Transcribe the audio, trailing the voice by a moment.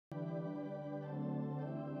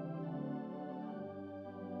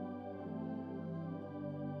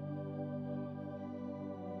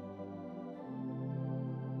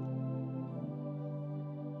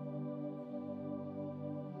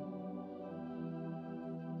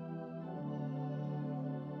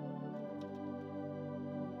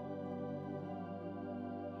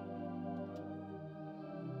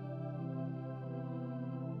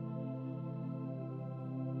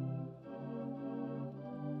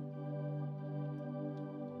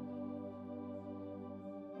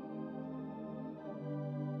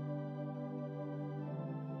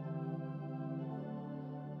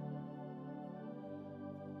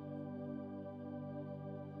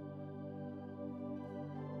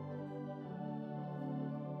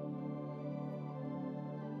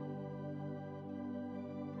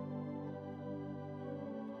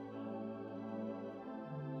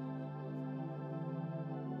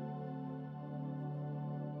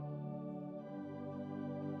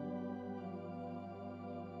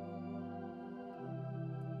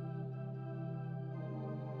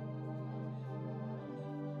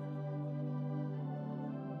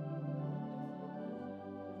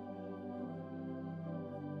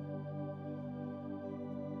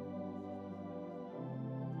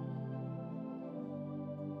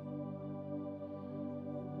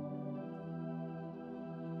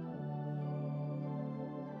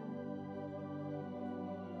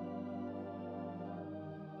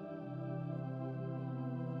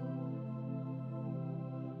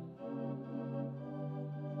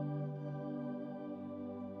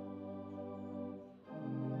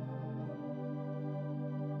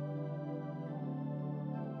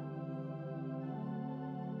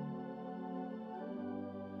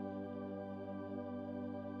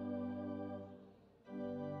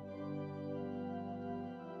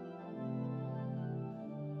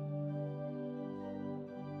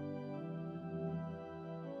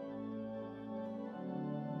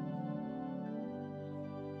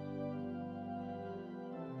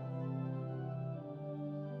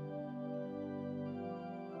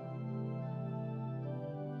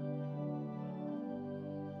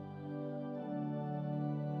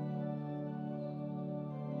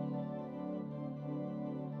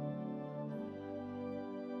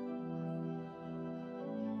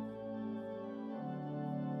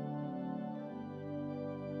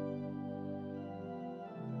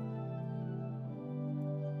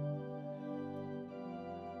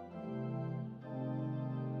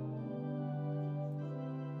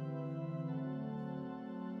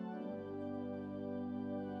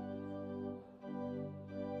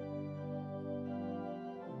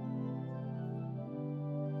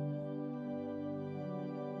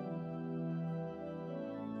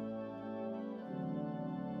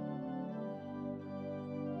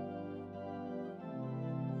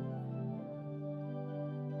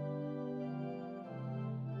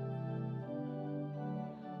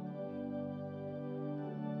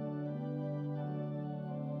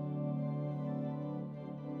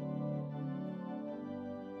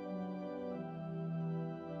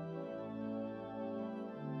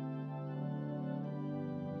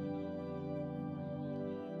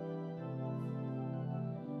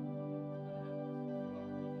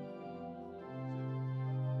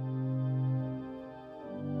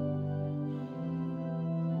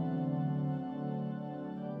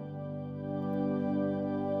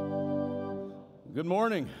Good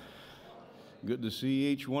morning. Good to see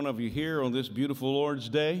each one of you here on this beautiful Lord's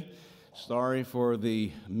Day. Sorry for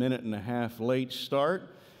the minute and a half late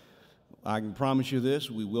start. I can promise you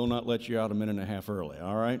this, we will not let you out a minute and a half early,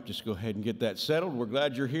 all right? Just go ahead and get that settled. We're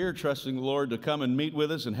glad you're here, trusting the Lord to come and meet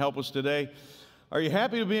with us and help us today. Are you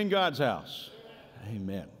happy to be in God's house?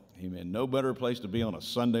 Amen. Amen. No better place to be on a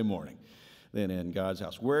Sunday morning than in God's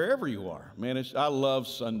house, wherever you are. Man, I love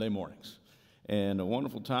Sunday mornings. And a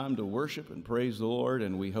wonderful time to worship and praise the Lord,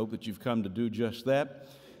 and we hope that you've come to do just that.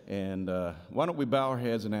 And why don't we bow our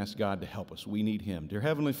heads and ask God to help us? We need Him. Dear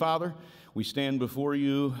Heavenly Father, we stand before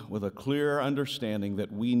you with a clear understanding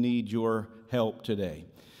that we need your help today.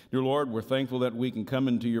 Dear Lord, we're thankful that we can come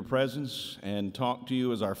into your presence and talk to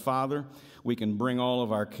you as our Father. We can bring all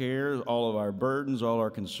of our cares, all of our burdens, all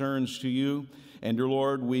our concerns to you. And dear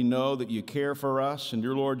Lord, we know that you care for us. And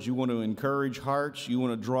dear Lord, you want to encourage hearts. You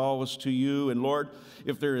want to draw us to you. And Lord,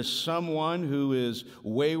 if there is someone who is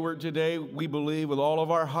wayward today, we believe with all of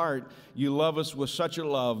our heart, you love us with such a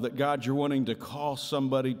love that God, you're wanting to call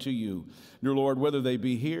somebody to you. Dear Lord, whether they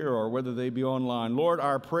be here or whether they be online. Lord,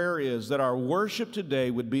 our prayer is that our worship today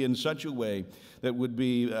would be in such a way that would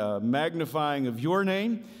be magnifying of your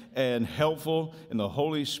name and helpful in the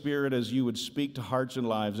Holy Spirit as you would speak to hearts and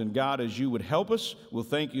lives. And God, as you would help us, we'll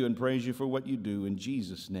thank you and praise you for what you do in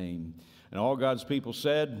Jesus' name. And all God's people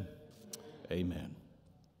said, amen.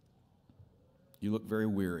 You look very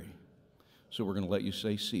weary, so we're going to let you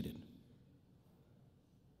stay seated.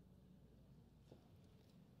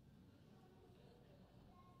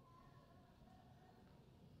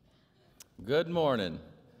 Good morning.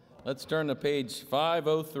 Let's turn to page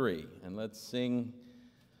 503 and let's sing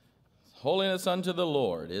Holiness unto the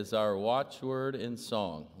Lord is our watchword in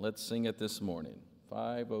song. Let's sing it this morning.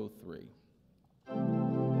 503.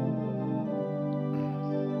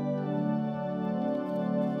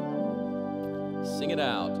 Sing it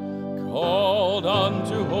out. Called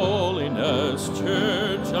unto holiness,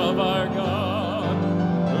 church of our God,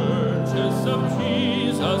 purchase of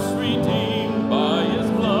Jesus, redeemed by his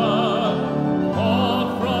blood,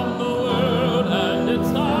 called from the world and its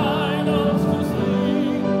idols to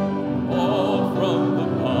see, called from the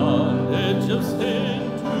bondage of sin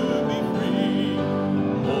to be free.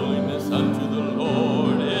 Holiness unto the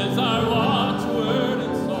Lord is our watchword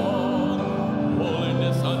and song.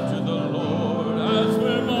 Holiness unto the Lord as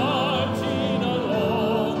we're marching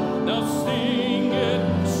along. Now sing it,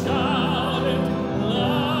 shout it,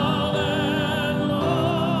 loud and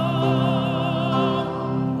long.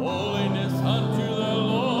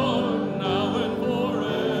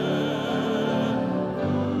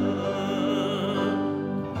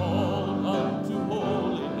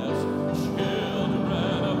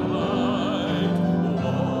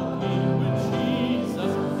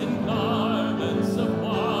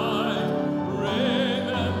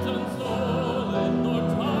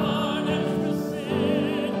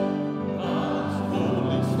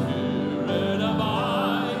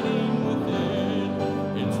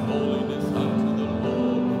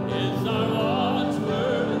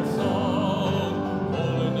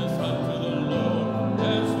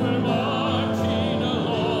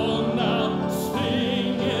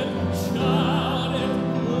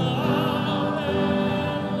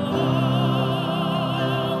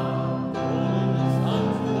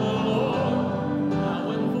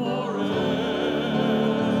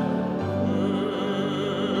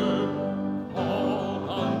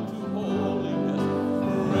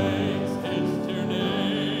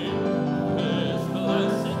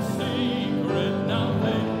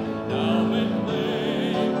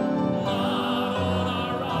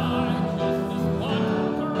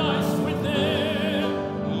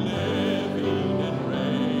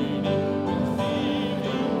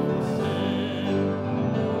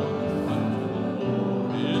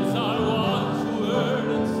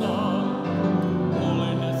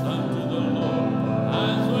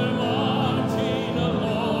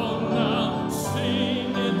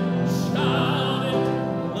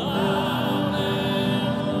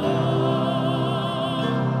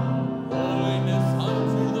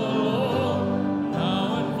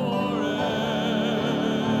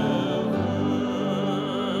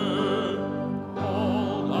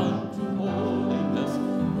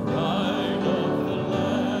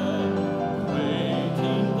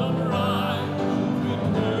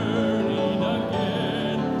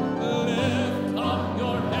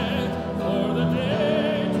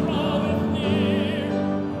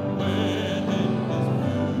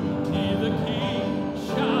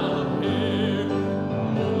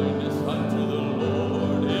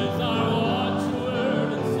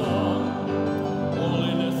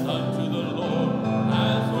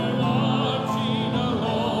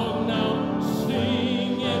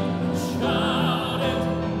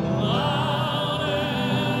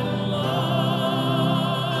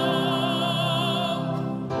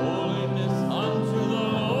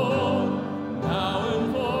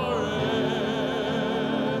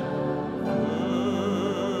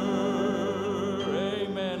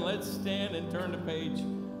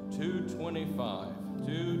 225.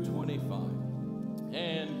 225.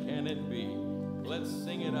 And can it be? Let's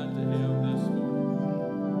sing it unto him this morning.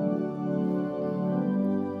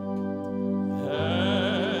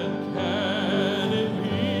 And can it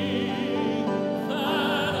be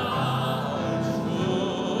that I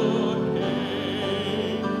should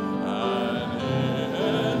gain an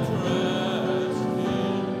interest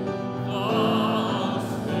in the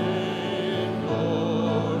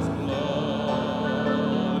Savior's blood,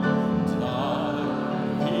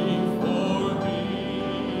 dying for me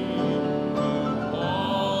who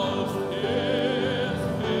was his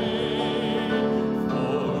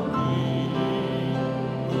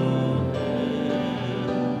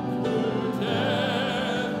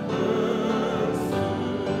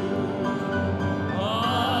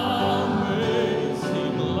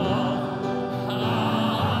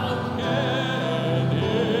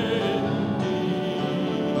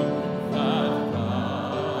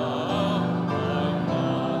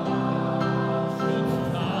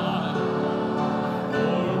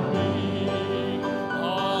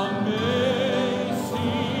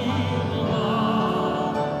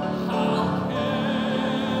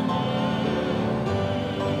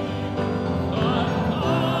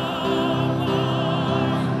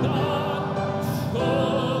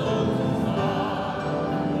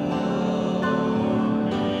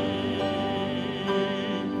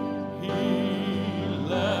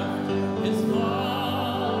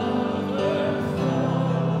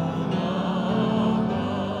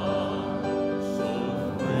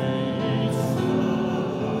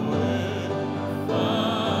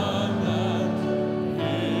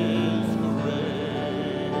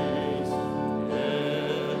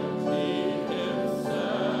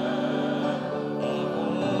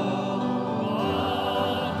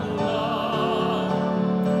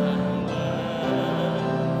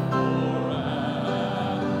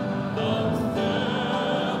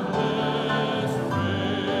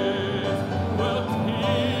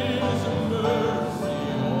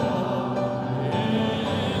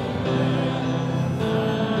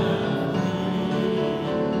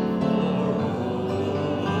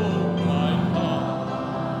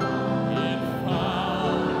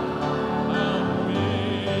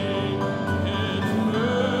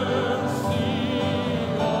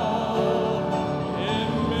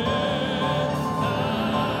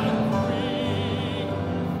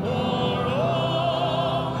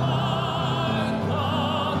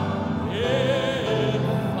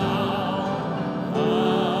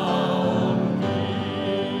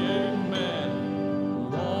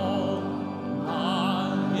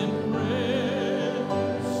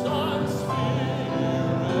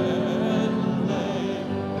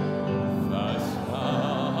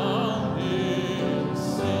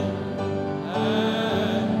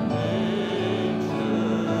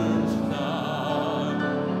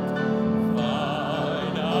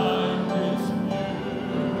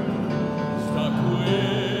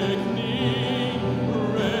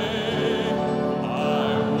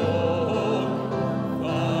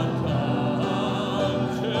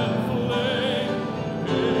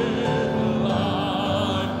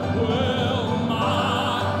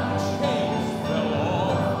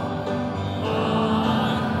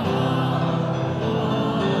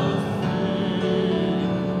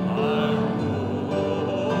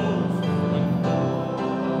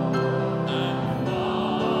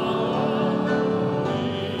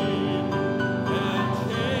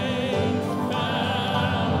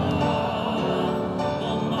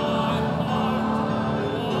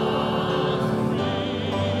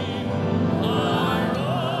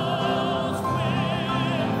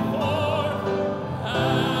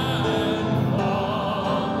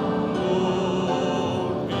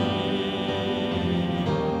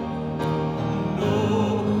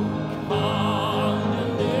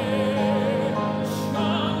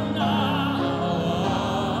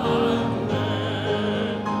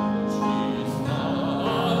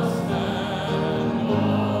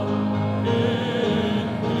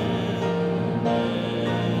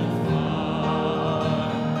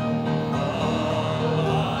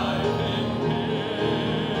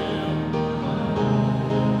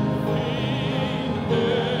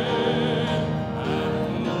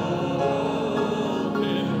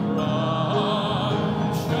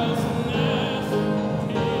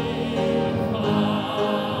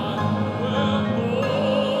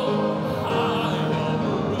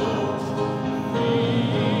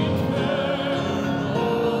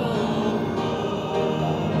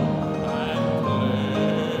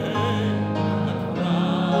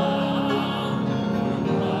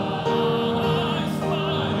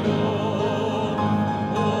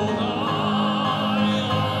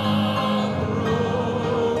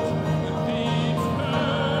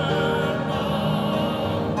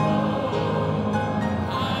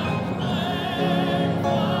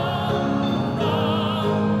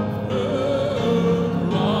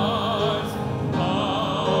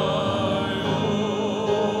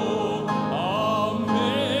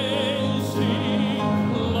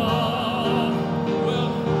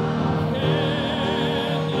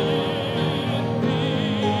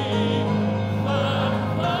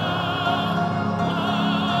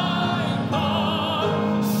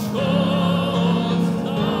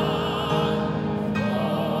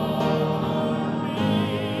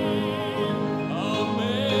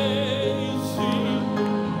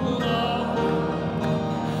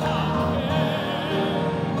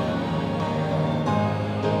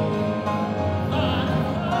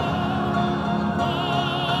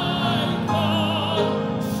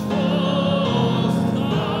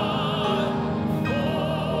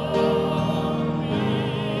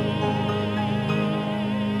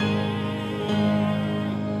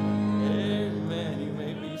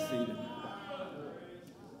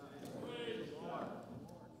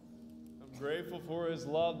His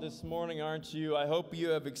love this morning, aren't you? I hope you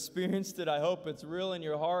have experienced it. I hope it's real in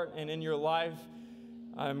your heart and in your life.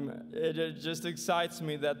 It just excites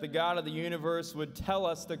me that the God of the universe would tell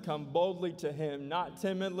us to come boldly to Him, not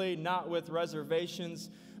timidly, not with reservations,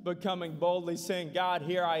 but coming boldly, saying, God,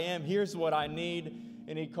 here I am, here's what I need.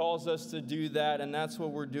 And He calls us to do that, and that's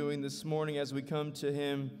what we're doing this morning as we come to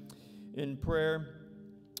Him in prayer.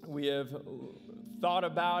 We have thought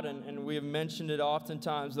about, and we have mentioned it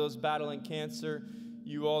oftentimes, those battling cancer.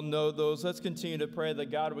 You all know those. Let's continue to pray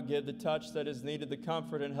that God would give the touch that is needed, the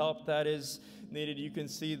comfort and help that is needed. You can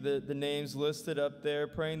see the names listed up there,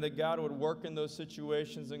 praying that God would work in those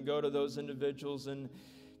situations and go to those individuals and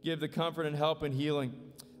give the comfort and help and healing.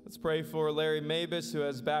 Let's pray for Larry Mabus, who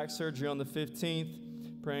has back surgery on the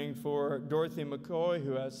 15th. Praying for Dorothy McCoy,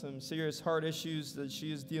 who has some serious heart issues that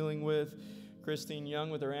she is dealing with. Christine Young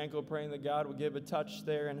with her ankle, praying that God will give a touch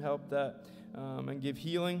there and help that and give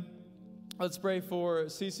healing. Let's pray for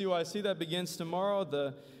CCYC that begins tomorrow.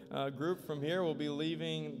 The group from here will be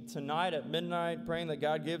leaving tonight at midnight, praying that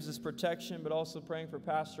God gives us protection, but also praying for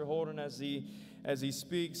Pastor Holden as he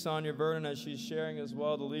speaks, Sonia Vernon as she's sharing as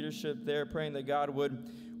well, the leadership there, praying that God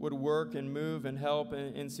would work and move and help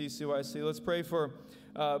in CCYC. Let's pray for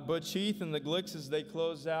Butch Heath and the Glicks as they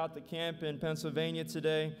close out the camp in Pennsylvania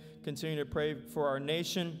today. Continue to pray for our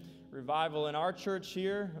nation. Revival in our church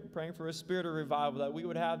here, praying for a spirit of revival, that we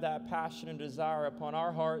would have that passion and desire upon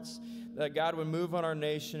our hearts, that God would move on our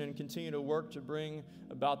nation and continue to work to bring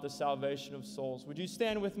about the salvation of souls. Would you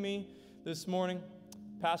stand with me this morning?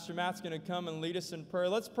 Pastor Matt's going to come and lead us in prayer.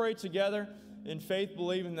 Let's pray together in faith,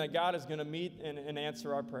 believing that God is going to meet and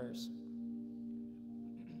answer our prayers.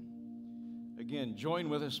 Again, join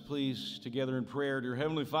with us, please, together in prayer. Dear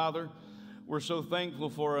Heavenly Father, we're so thankful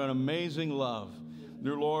for an amazing love,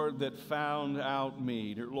 dear Lord, that found out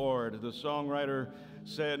me. Dear Lord, the songwriter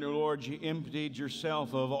said, dear Lord, you emptied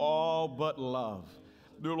yourself of all but love.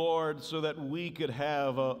 Dear Lord, so that we could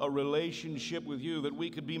have a relationship with you, that we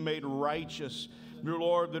could be made righteous. Dear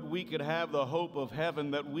Lord, that we could have the hope of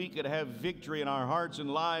heaven, that we could have victory in our hearts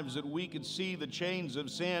and lives, that we could see the chains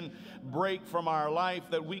of sin break from our life,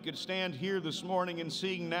 that we could stand here this morning and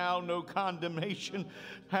seeing now no condemnation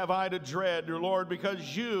have I to dread, dear Lord,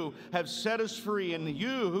 because you have set us free, and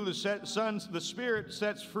you who the Spirit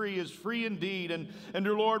sets free is free indeed. And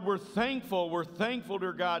dear Lord, we're thankful,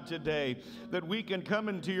 dear God, today that we can come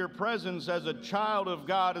into your presence as a child of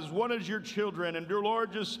God, as one of your children, and dear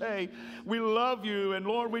Lord, just say, we love you, and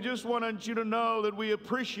Lord, we just want you to know that we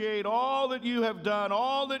appreciate all that you have done,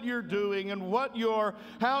 all that you're doing, and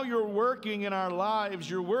how you're working in our lives.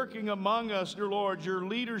 You're working among us, dear Lord, your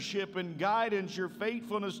leadership and guidance, your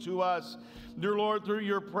faithfulness to us, dear Lord, through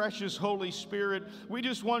your precious Holy Spirit. We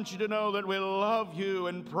just want you to know that we love you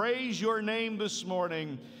and praise your name this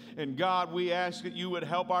morning. And God, we ask that you would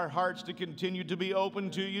help our hearts to continue to be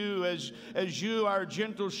open to you as you, our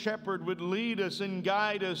gentle shepherd, would lead us and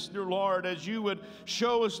guide us, dear Lord, as you would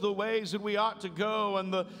show us the ways that we ought to go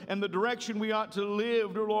and the direction we ought to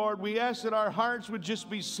live, dear Lord. We ask that our hearts would just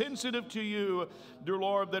be sensitive to you, dear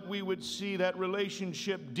Lord, that we would see that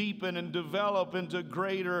relationship deepen and develop into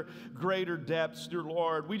greater depths, dear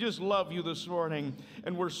Lord. We just love you this morning,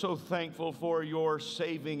 and we're so thankful for your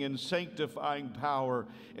saving and sanctifying power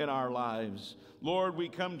in our lives. Lord, we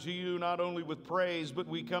come to you not only with praise, but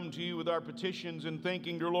we come to you with our petitions and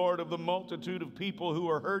thanking, dear Lord, of the multitude of people who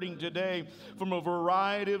are hurting today from a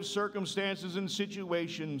variety of circumstances and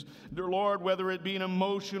situations. Dear Lord, whether it be an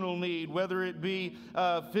emotional need, whether it be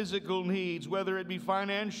physical needs, whether it be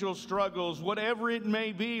financial struggles, whatever it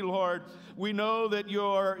may be, Lord, we know that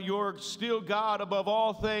you're still God above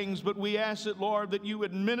all things, but we ask it, Lord, that you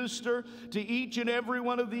would minister to each and every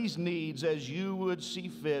one of these needs as you would see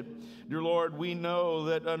fit. Dear Lord, we know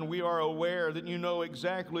that, and we are aware that you know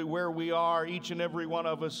exactly where we are, each and every one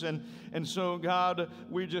of us. And so, God,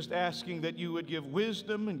 we're just asking that you would give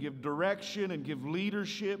wisdom and give direction and give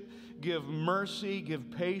leadership, give mercy,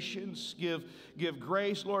 give patience, give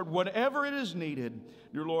grace, Lord, whatever it is needed.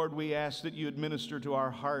 Dear Lord, we ask that you administer to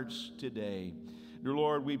our hearts today. Dear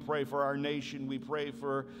Lord, we pray for our nation. We pray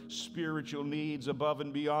for spiritual needs above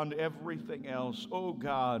and beyond everything else. Oh,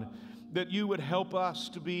 God, that you would help us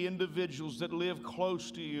to be individuals that live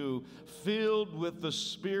close to you, filled with the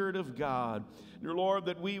Spirit of God. Dear Lord,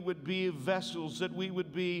 that we would be vessels, that we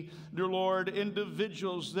would be, dear Lord,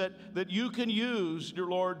 individuals that you can use, dear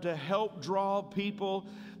Lord, to help draw people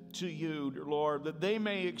to you, dear Lord, that they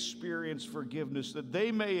may experience forgiveness, that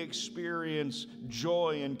they may experience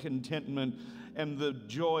joy and contentment and the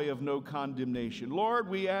joy of no condemnation. Lord,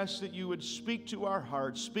 we ask that you would speak to our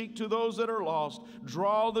hearts, speak to those that are lost,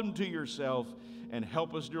 draw them to yourself, and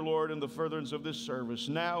help us, dear Lord, in the furtherance of this service.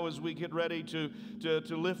 Now, as we get ready to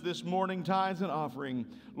lift this morning tithes and offering,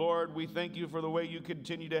 Lord, we thank you for the way you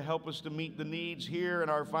continue to help us to meet the needs here in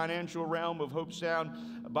our financial realm of Hope Sound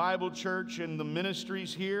Bible Church and the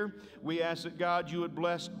ministries here. We ask that, God, you would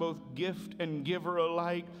bless both gift and giver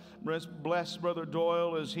alike. Bless Brother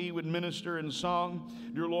Doyle as he would minister in song.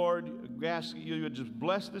 Dear Lord, we ask that you would just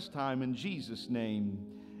bless this time in Jesus' name.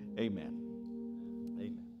 Amen.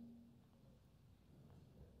 Amen.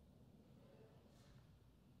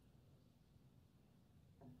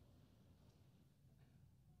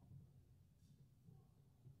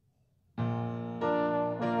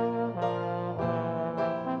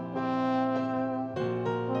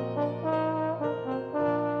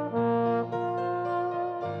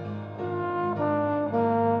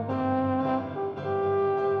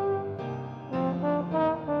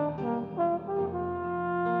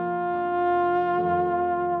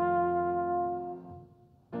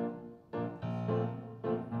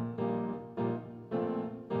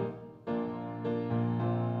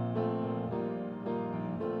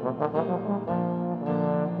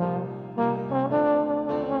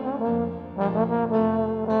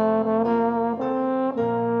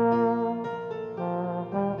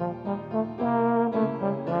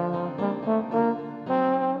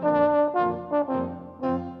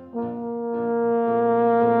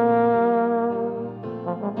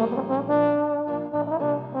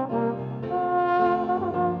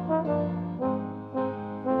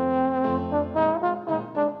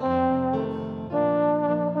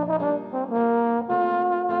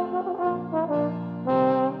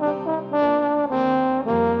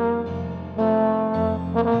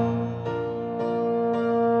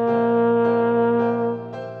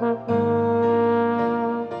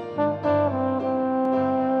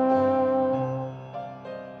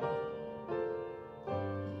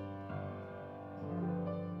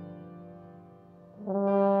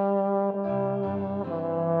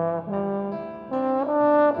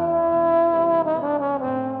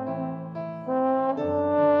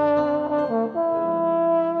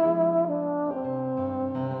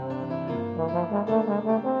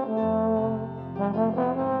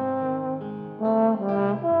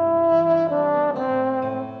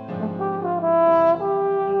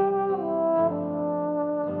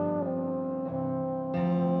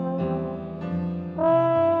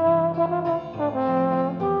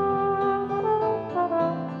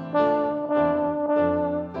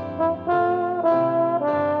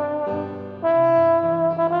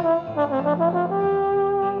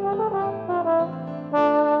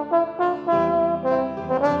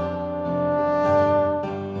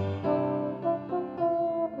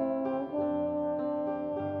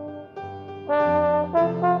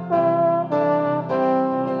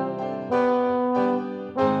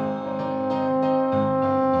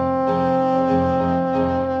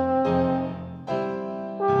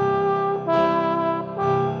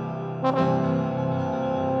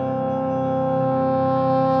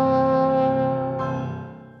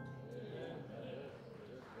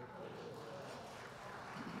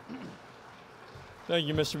 Thank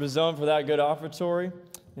you, Mr. Bazone, for that good offertory,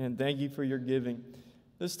 and thank you for your giving.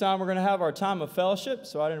 This time we're going to have our time of fellowship,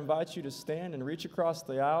 so I'd invite you to stand and reach across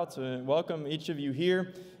the aisle to welcome each of you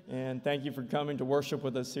here, and thank you for coming to worship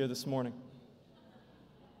with us here this morning.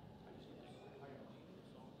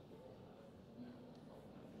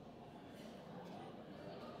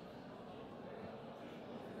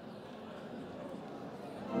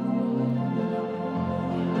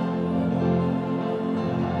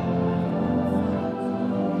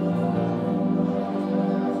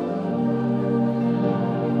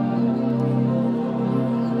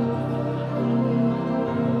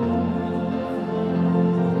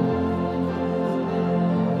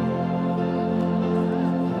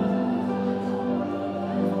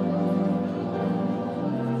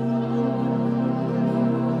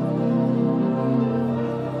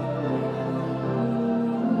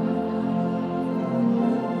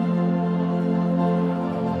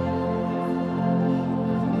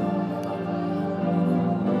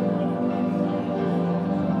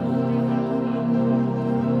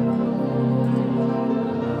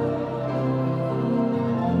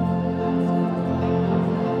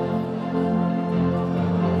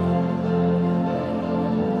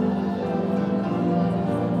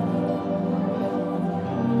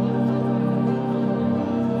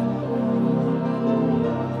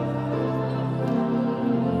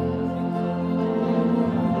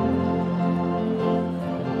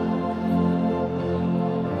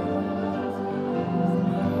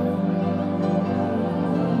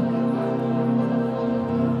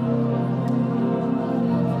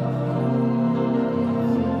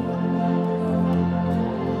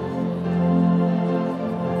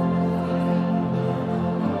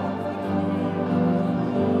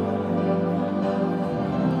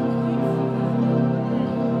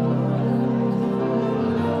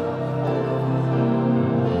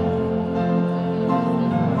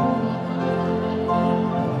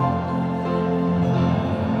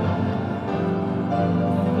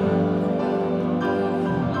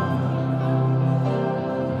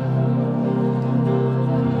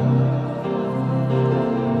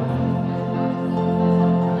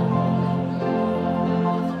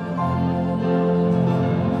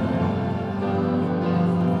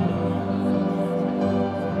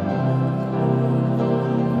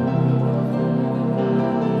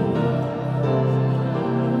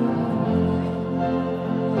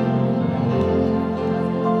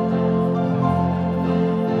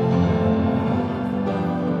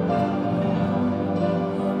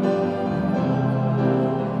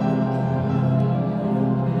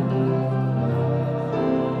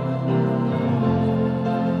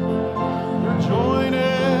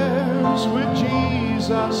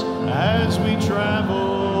 as we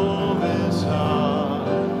travel this high,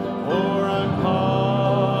 for I'm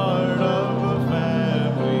part of the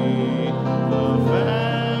family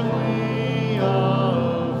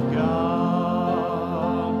of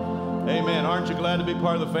God. Amen. Aren't you glad to be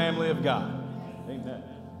part of the family of God? Amen.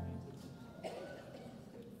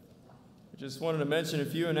 Just wanted to mention a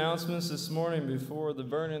few announcements this morning before the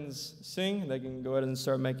Vernons sing. They can go ahead and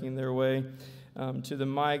start making their way to the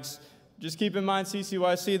mics. Just keep in mind,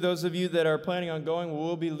 CCYC, those of you that are planning on going,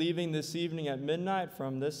 we'll be leaving this evening at midnight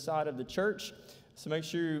from this side of the church. So make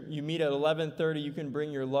sure you meet at 11:30. You can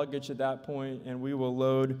bring your luggage at that point, and we will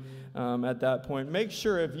load at that point. Make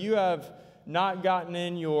sure if you have not gotten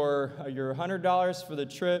in your $100 for the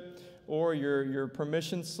trip, or your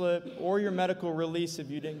permission slip, or your medical release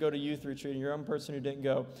if you didn't go to youth retreat, and you're one person who didn't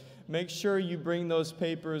go, make sure you bring those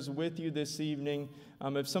papers with you this evening.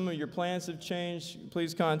 If some of your plans have changed,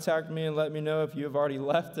 please contact me and let me know. If you have already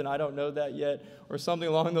left and I don't know that yet, or something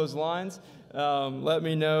along those lines, let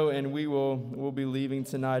me know, and we'll be leaving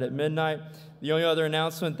tonight at midnight. The only other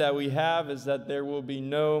announcement that we have is that there will be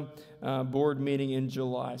no board meeting in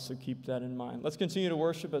July, so keep that in mind. Let's continue to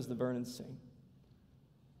worship as the Vernons sing.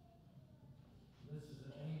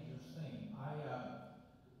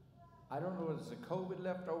 I don't know if it's the COVID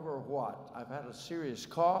left over or what. I've had a serious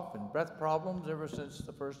cough and breath problems ever since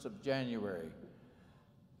the 1st of January.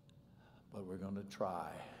 But we're going to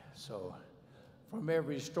try. So, from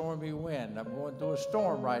every stormy wind, I'm going through a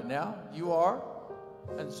storm right now. You are.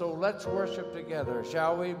 And so let's worship together,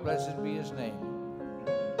 shall we? Blessed be his name.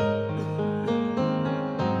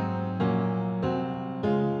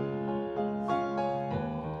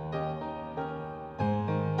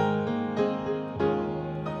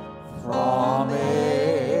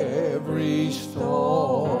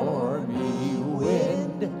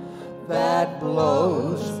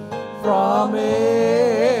 Blows from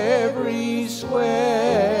every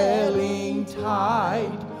swelling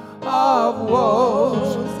tide of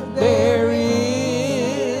woes, there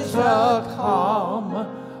is a calm,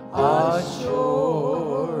 a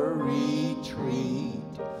sure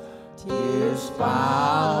retreat. 'Tis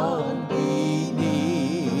found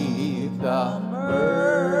beneath the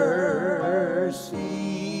mercy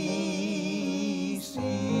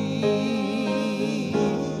seat.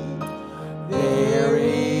 There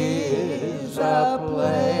is a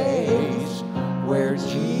place where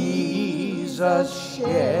Jesus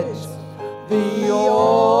sheds the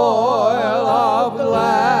oil of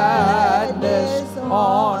gladness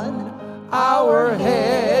on our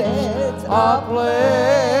heads, a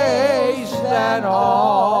place that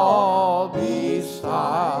all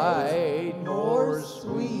beside more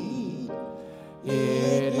sweet.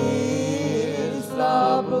 It is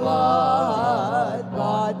the blood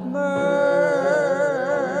bought mercy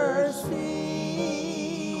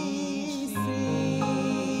seat.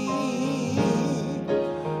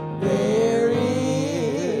 There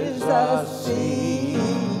is a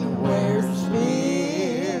scene where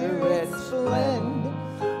spirits blend,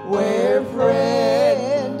 where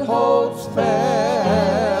friend holds fellowship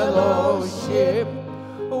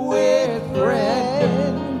with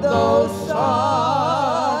friend, though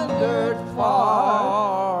sundered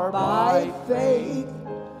far by faith,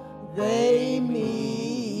 they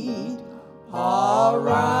meet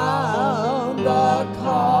around the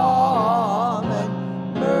common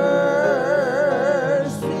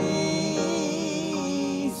mercy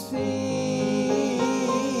seat.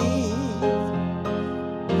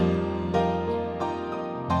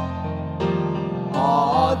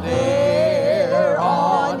 Ah, there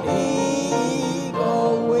on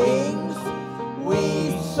eagle wings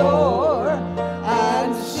we soar,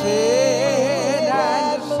 and sin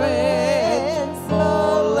and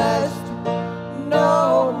senseless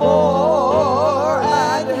no more,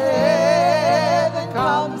 and heaven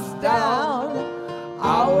comes down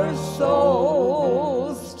our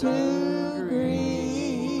souls to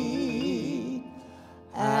greet,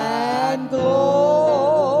 and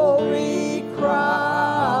glory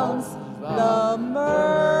crowns the mercy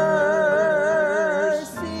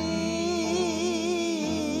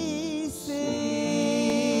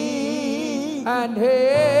seat, and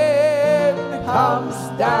heaven comes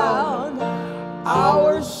down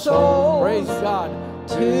our souls, praise God,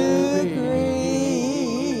 to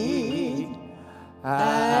greet,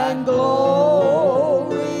 and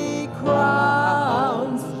glory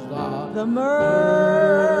crowns the mercy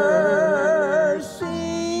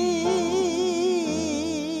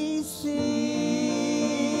seat.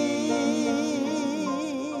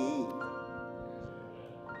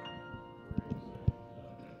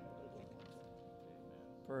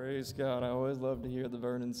 Praise God. I always love to hear the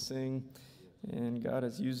Vernons sing. And God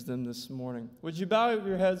has used them this morning. Would you bow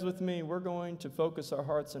your heads with me? We're going to focus our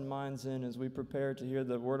hearts and minds in as we prepare to hear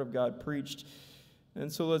the Word of God preached.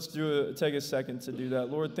 And so let's take a second to do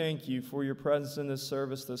that. Lord, thank you for your presence in this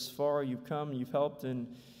service thus far. You've come, you've helped in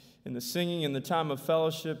the singing, in the time of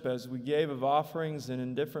fellowship, as we gave of offerings, and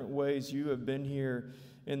in different ways you have been here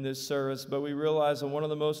in this service. But we realize that one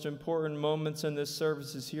of the most important moments in this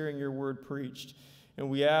service is hearing your word preached. And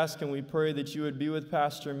we ask and we pray that you would be with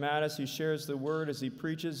Pastor Matt as he shares the word, as he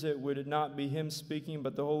preaches it. Would it not be him speaking,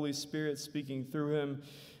 but the Holy Spirit speaking through him?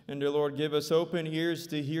 And dear Lord, give us open ears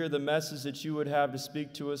to hear the message that you would have to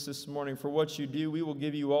speak to us this morning. For what you do, we will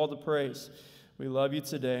give you all the praise. We love you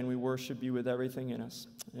today, and we worship you with everything in us.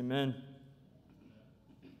 Amen.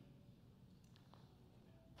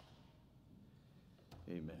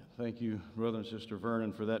 Amen. Thank you, Brother and Sister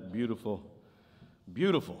Vernon, for that beautiful,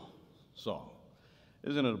 beautiful song.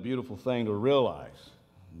 Isn't it a beautiful thing to realize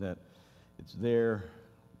that it's there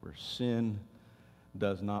where sin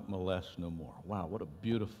does not molest no more? Wow, what a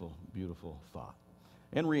beautiful, beautiful thought.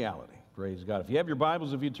 And reality, praise God. If you have your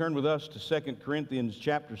Bibles, if you turn with us to 2 Corinthians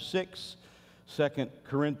chapter 6, 2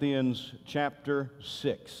 Corinthians chapter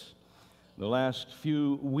 6. The last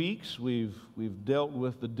few weeks, we've dealt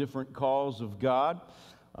with the different calls of God.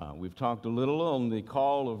 We've talked a little on the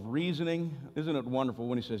call of reasoning. Isn't it wonderful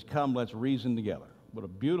when he says, come, let's reason together? What a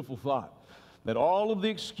beautiful thought. That all of the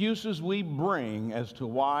excuses we bring as to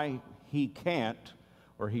why he can't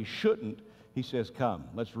or he shouldn't, he says, come,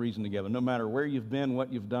 let's reason together. No matter where you've been,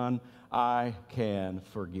 what you've done, I can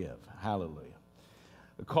forgive. Hallelujah.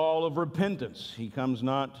 The call of repentance. He comes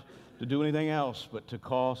not to do anything else but to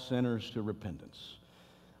call sinners to repentance.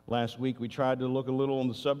 Last week we tried to look a little on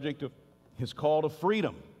the subject of his call to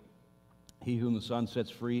freedom. He whom the Son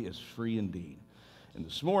sets free is free indeed. And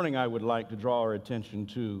this morning I would like to draw our attention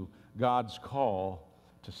to God's call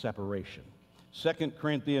to separation. 2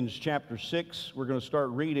 Corinthians chapter 6, we're going to start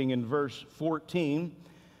reading in verse 14.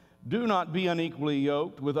 Do not be unequally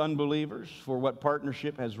yoked with unbelievers, for what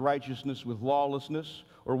partnership has righteousness with lawlessness,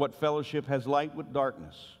 or what fellowship has light with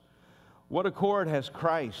darkness? What accord has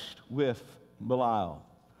Christ with Belial?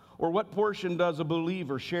 Or what portion does a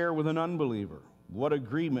believer share with an unbeliever? What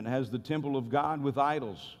agreement has the temple of God with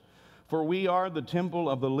idols? For we are the temple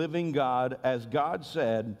of the living God, as God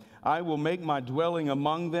said, I will make my dwelling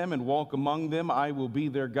among them and walk among them. I will be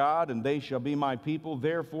their God, and they shall be my people.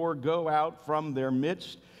 Therefore go out from their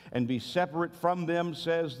midst and be separate from them,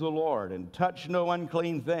 says the Lord, and touch no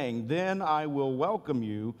unclean thing. Then I will welcome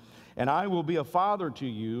you, and I will be a father to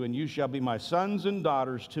you, and you shall be my sons and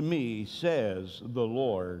daughters to me, says the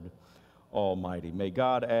Lord Almighty. May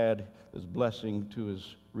God add his blessing to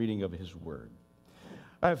his reading of his word.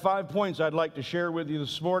 I have 5 points I'd like to share with you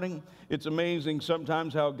this morning. It's amazing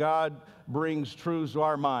sometimes how God brings truths to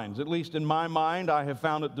our minds. At least in my mind, I have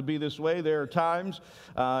found it to be this way. There are times,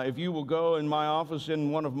 if you will go in my office,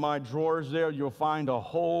 in one of my drawers there, you'll find a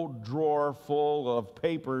whole drawer full of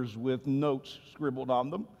papers with notes scribbled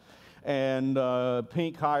on them. And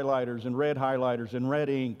pink highlighters and red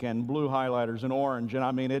ink and blue highlighters and orange. And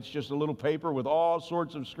I mean, it's just a little paper with all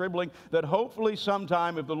sorts of scribbling that hopefully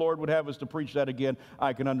sometime, if the Lord would have us to preach that again,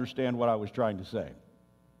 I can understand what I was trying to say.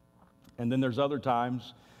 And then there's other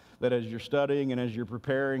times that as you're studying and as you're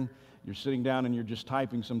preparing, you're sitting down and you're just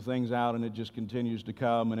typing some things out, and it just continues to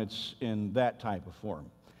come, and it's in that type of form.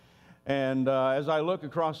 And as I look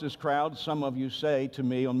across this crowd, some of you say to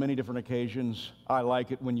me on many different occasions, I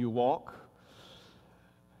like it when you walk.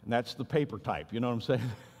 And that's the paper type, you know what I'm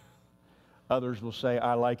saying? Others will say,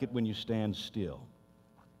 I like it when you stand still.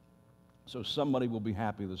 So somebody will be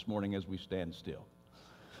happy this morning as we stand still.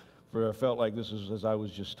 For I felt like this is, as I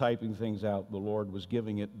was just typing things out, the Lord was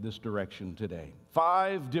giving it this direction today.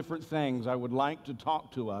 5 different things I would like to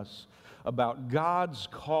talk to us about God's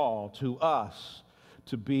call to us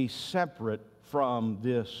to be separate from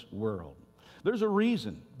this world. There's a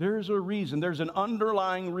reason. There's an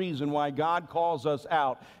underlying reason why God calls us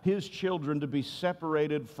out, his children, to be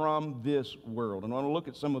separated from this world. And I want to look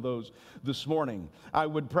at some of those this morning. I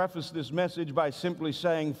would preface this message by simply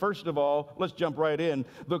saying, first of all, let's jump right in.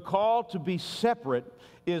 The call to be separate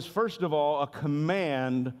is, first of all, a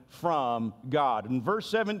command from God. In verse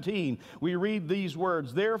 17, we read these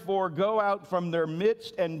words, Therefore go out from their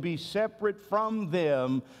midst and be separate from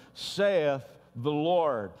them, saith the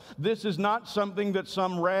Lord. This is not something that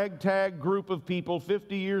some ragtag group of people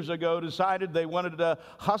 50 years ago decided they wanted to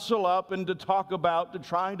hustle up and to talk about, to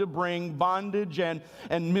try to bring bondage and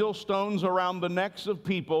millstones around the necks of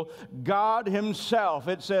people. God himself,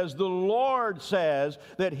 it says, the Lord says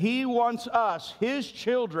that he wants us, his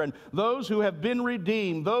children, those who have been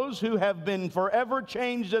redeemed, those who have been forever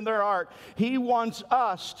changed in their heart, he wants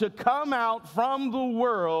us to come out from the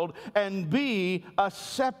world and be a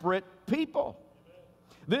separate people.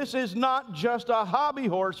 This is not just a hobby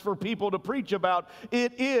horse for people to preach about.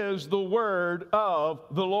 It is the word of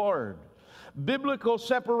the Lord. Biblical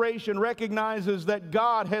separation recognizes that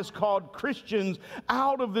God has called Christians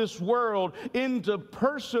out of this world into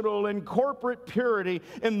personal and corporate purity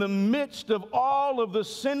in the midst of all of the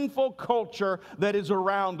sinful culture that is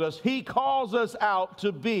around us. He calls us out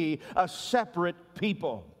to be a separate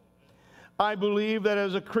people. I believe that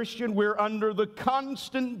as a Christian, we're under the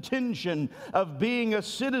constant tension of being a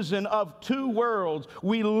citizen of two worlds.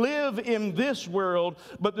 We live in this world,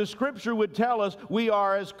 but the Scripture would tell us we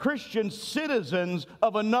are, as Christians, citizens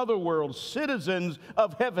of another world, citizens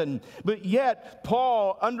of heaven. But yet,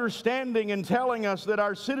 Paul, understanding and telling us that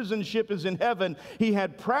our citizenship is in heaven, he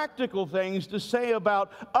had practical things to say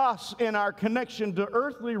about us and our connection to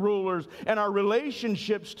earthly rulers and our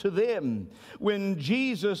relationships to them. When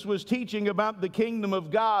Jesus was teaching about the kingdom of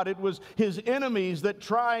God, it was his enemies that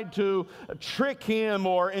tried to trick him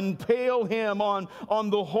or impale him on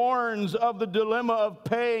the horns of the dilemma of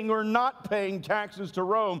paying or not paying taxes to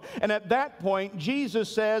Rome. And at that point, Jesus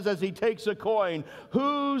says, as he takes a coin,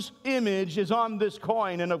 whose image is on this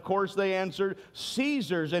coin? And of course they answered,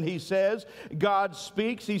 Caesar's. And he says, God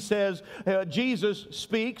speaks. He says, Jesus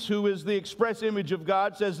speaks, who is the express image of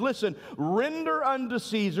God, says, listen, render unto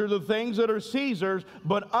Caesar the things that are Caesar's,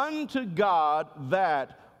 but unto God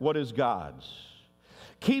that what is God's.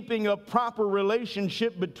 Keeping a proper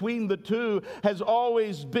relationship between the two has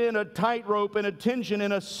always been a tightrope and a tension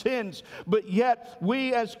in a sense, but yet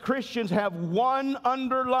we as Christians have one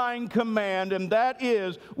underlying command, and that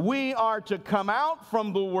is we are to come out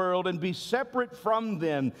from the world and be separate from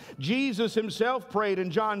them. Jesus himself prayed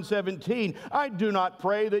in John 17, I do not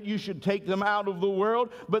pray that you should take them out of the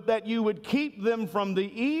world, but that you would keep them from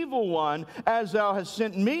the evil one. As thou hast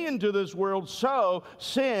sent me into this world, so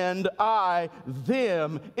send I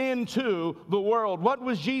them into the world. What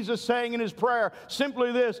was Jesus saying in his prayer?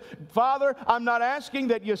 Simply this, Father, I'm not asking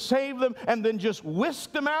that you save them and then just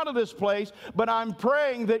whisk them out of this place, but I'm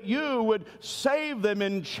praying that you would save them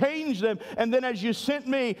and change them, and then as you sent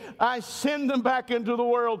me, I send them back into the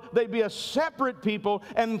world. They be a separate people,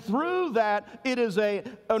 and through that, it is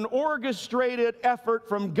an orchestrated effort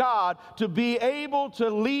from God to be able to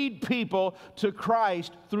lead people to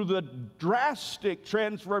Christ through the drastic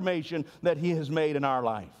transformation that he has made in our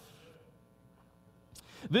life.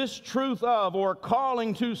 This truth of, or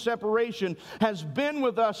calling to separation, has been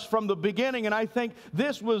with us from the beginning, and I think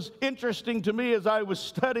this was interesting to me as I was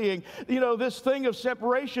studying. You know, this thing of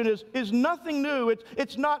separation is nothing new.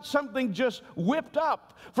 It's not something just whipped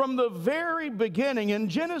up. From the very beginning, in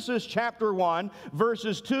Genesis chapter 1,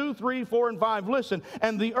 verses 2, 3, 4, and 5, listen,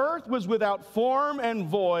 and the earth was without form and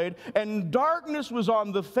void, and darkness was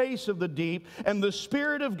on the face of the deep, and the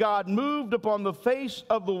Spirit of God moved upon the face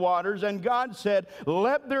of the waters, and God said,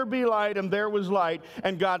 let there be light, and there was light.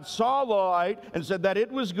 And God saw the light and said that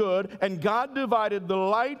it was good, and God divided the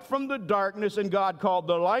light from the darkness, and God called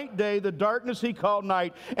the light day, the darkness he called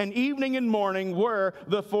night, and evening and morning were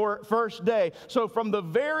the first day. So from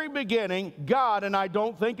the very beginning, God, and I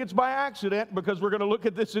don't think it's by accident because we're going to look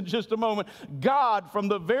at this in just a moment, God from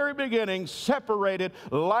the very beginning separated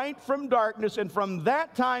light from darkness, and from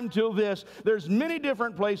that time till this, there's many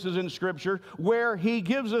different places in Scripture where he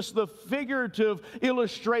gives us the figurative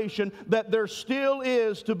illustration that there still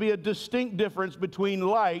is to be a distinct difference between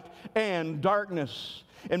light and darkness.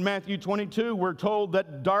 In Matthew 22, we're told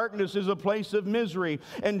that darkness is a place of misery.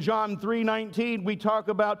 In John 3:19, we talk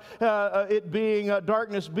about it being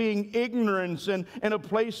darkness being ignorance and a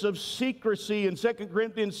place of secrecy. In 2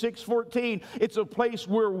 Corinthians 6:14, it's a place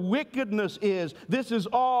where wickedness is. This is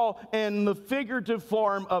all in the figurative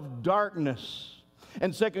form of darkness.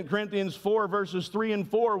 In 2 Corinthians 4, verses 3 and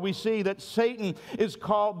 4, we see that Satan is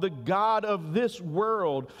called the god of this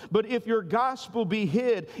world. But if your gospel be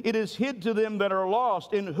hid, it is hid to them that are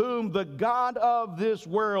lost, in whom the god of this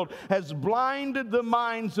world has blinded the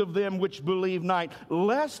minds of them which believe not,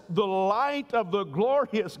 lest the light of the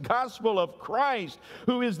glorious gospel of Christ,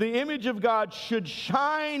 who is the image of God, should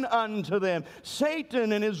shine unto them.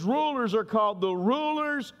 Satan and his rulers are called the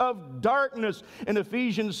rulers of darkness. And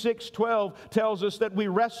Ephesians 6:12 tells us that we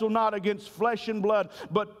wrestle not against flesh and blood,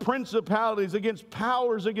 but principalities, against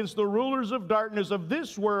powers, against the rulers of darkness of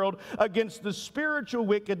this world, against the spiritual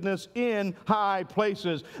wickedness in high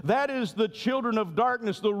places. That is the children of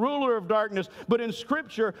darkness, the ruler of darkness. But in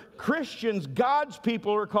Scripture, Christians, God's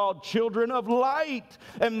people, are called children of light.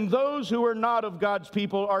 And those who are not of God's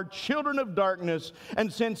people are children of darkness.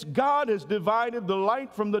 And since God has divided the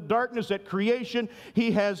light from the darkness at creation,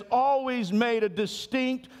 He has always made a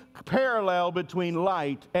distinct parallel between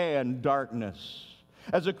light and darkness.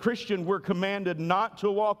 As a Christian, we're commanded not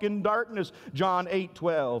to walk in darkness. John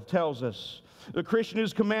 8:12 tells us. The Christian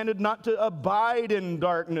is commanded not to abide in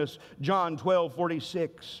darkness. John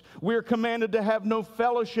 12:46. We're commanded to have no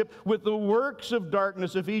fellowship with the works of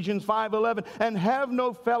darkness. Ephesians 5:11. And have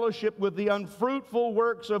no fellowship with the unfruitful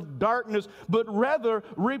works of darkness, but rather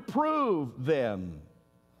reprove them.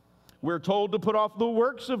 We're told to put off the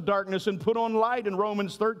works of darkness and put on light in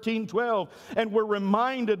Romans 13:12. And we're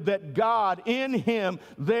reminded that God, in Him,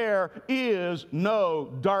 there is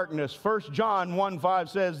no darkness. 1 John 1:5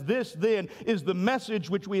 says, "This then is the message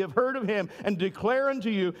which we have heard of Him and declare unto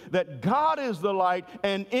you, that God is the light,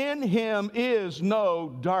 and in Him is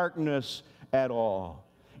no darkness at all."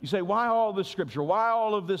 You say, why all this Scripture? Why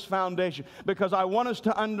all of this foundation? Because I want us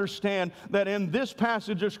to understand that in this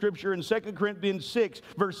passage of Scripture in 2 Corinthians 6,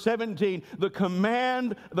 verse 17, the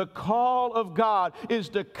command, the call of God is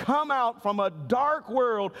to come out from a dark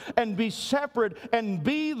world and be separate and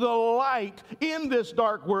be the light in this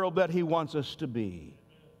dark world that He wants us to be.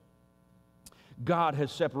 God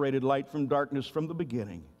has separated light from darkness from the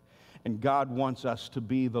beginning, and God wants us to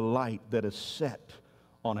be the light that is set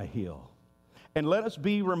on a hill. And let us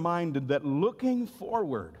be reminded that looking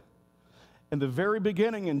forward, in the very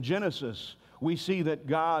beginning in Genesis, we see that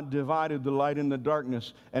God divided the light and the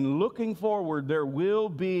darkness. And looking forward, there will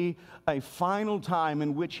be a final time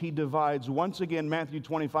in which He divides. Once again, Matthew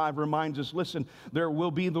 25 reminds us, listen, there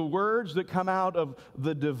will be the words that come out of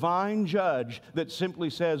the divine judge that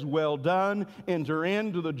simply says, "Well done, enter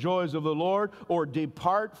into the joys of the Lord," or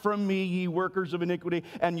 "Depart from me, ye workers of iniquity,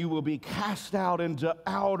 and you will be cast out into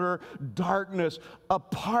outer darkness,"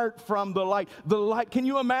 apart from the light. The light, can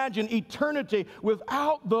you imagine eternity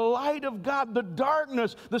without the light of God? The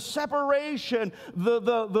darkness, the separation,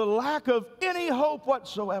 the lack of any hope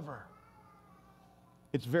whatsoever.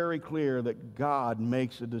 It's very clear that God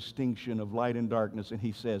makes a distinction of light and darkness, and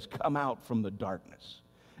He says, come out from the darkness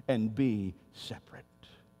and be separate.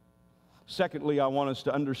 Secondly, I want us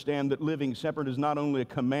to understand that living separate is not only a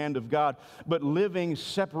command of God, but living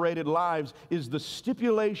separated lives is the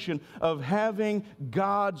stipulation of having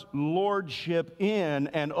God's lordship in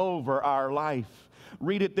and over our life.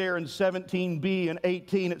 Read it there in 17b and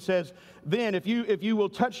 18. It says, "Then if you will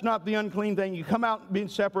touch not the unclean thing," you come out being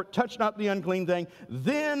separate, touch not the unclean thing,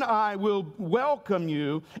 "then I will welcome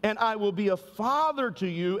you, and I will be a father to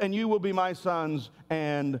you, and you will be my sons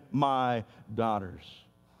and my daughters."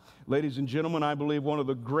 Ladies and gentlemen, I believe one of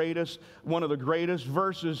the greatest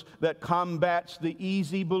verses that combats the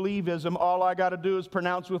easy believism. All I got to do is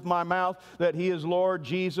pronounce with my mouth that He is Lord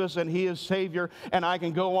Jesus and He is Savior, and I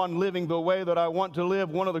can go on living the way that I want to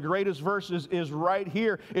live. One of the greatest verses is right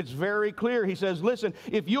here. It's very clear. He says, listen,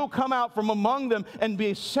 if you'll come out from among them and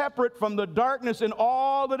be separate from the darkness and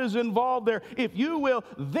all that is involved there, if you will,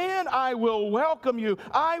 then I will welcome you.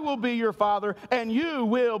 I will be your father, and you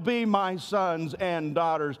will be my sons and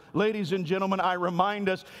daughters. Ladies and gentlemen, I remind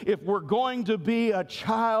us, if we're going to be a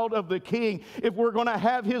child of the King, if we're going to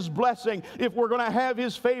have His blessing, if we're going to have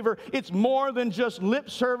His favor, it's more than just lip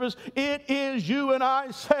service. It is you and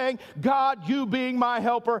I saying, God, you being my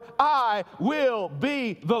helper, I will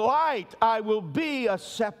be the light. I will be a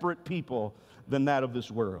separate people than that of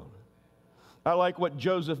this world. I like what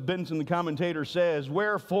Joseph Benson, the commentator, says.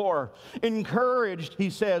 "Wherefore, encouraged,"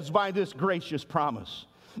 he says, "by this gracious promise,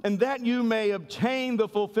 and that you may obtain the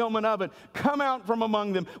fulfillment of it, come out from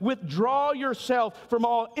among them, withdraw yourself from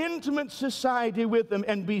all intimate society with them,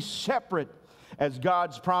 and be separate, as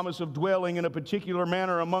God's promise of dwelling in a particular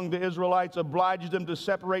manner among the Israelites obliged them to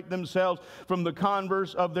separate themselves from the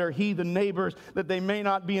converse of their heathen neighbors, that they may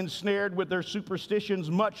not be ensnared with their superstitions.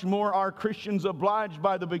 Much more are Christians obliged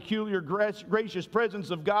by the peculiar gracious presence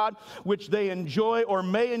of God, which they enjoy or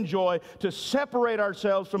may enjoy, to separate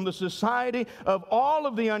ourselves from the society of all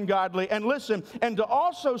of the ungodly, and listen, and to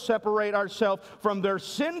also separate ourselves from their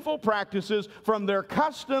sinful practices, from their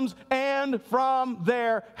customs, and from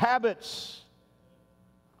their habits."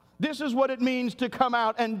 This is what it means to come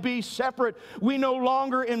out and be separate. We no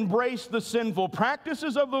longer embrace the sinful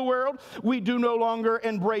practices of the world. We do no longer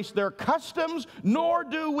embrace their customs, nor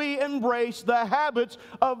do we embrace the habits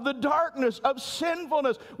of the darkness, of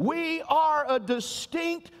sinfulness. We are a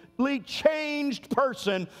distinctly changed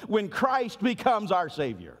person when Christ becomes our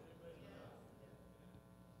Savior.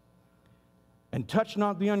 And touch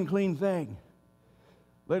not the unclean thing.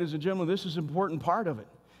 Ladies and gentlemen, this is an important part of it.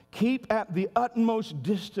 Keep at the utmost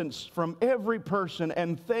distance from every person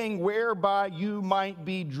and thing whereby you might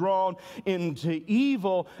be drawn into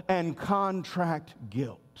evil and contract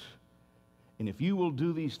guilt. And if you will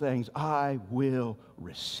do these things, I will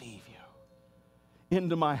receive you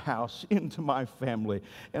into my house, into my family,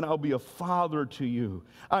 and I'll be a father to you.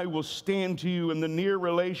 I will stand to you in the near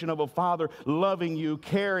relation of a father, loving you,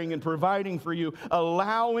 caring and providing for you,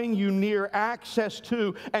 allowing you near access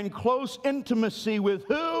to and close intimacy with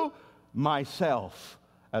who? Myself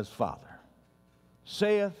as Father.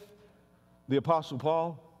 Saith the Apostle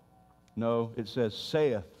Paul? No, it says,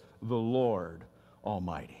 saith the Lord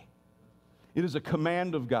Almighty. It is a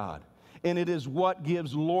command of God. And it is what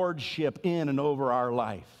gives lordship in and over our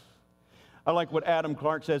life. I like what Adam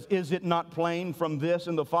Clark says. Is it not plain from this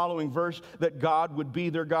and the following verse that God would be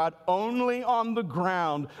their God only on the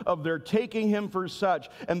ground of their taking him for such,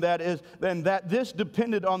 and that this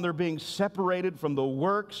depended on their being separated from the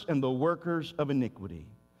works and the workers of iniquity?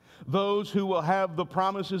 Those who will have the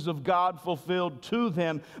promises of God fulfilled to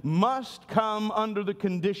them must come under the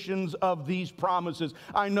conditions of these promises.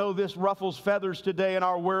 I know this ruffles feathers today in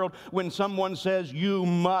our world when someone says you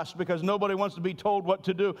must, because nobody wants to be told what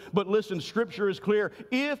to do. But listen, Scripture is clear.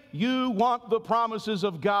 If you want the promises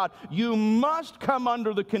of God, you must come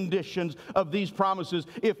under the conditions of these promises.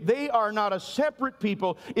 If they are not a separate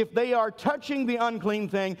people, if they are touching the unclean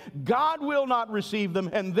thing, God will not receive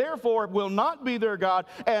them, and therefore will not be their God,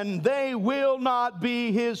 and they will not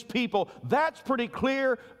be his people. That's pretty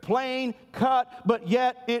clear, plain, cut, but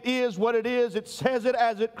yet it is what it is. It says it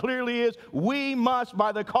as it clearly is. We must,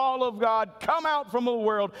 by the call of God, come out from the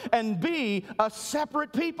world and be a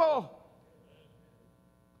separate people.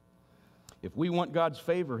 If we want God's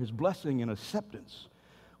favor, his blessing and acceptance,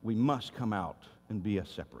 we must come out and be a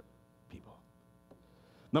separate people.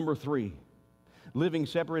 Number 3. Living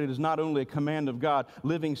separated is not only a command of God.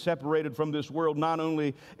 Living separated from this world not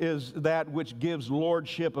only is that which gives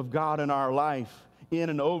lordship of God in our life, in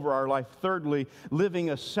and over our life. Thirdly, living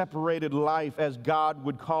a separated life as God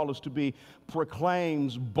would call us to be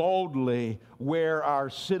proclaims boldly where our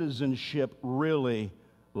citizenship really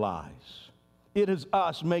lies. It is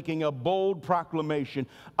us making a bold proclamation.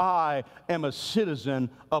 I am a citizen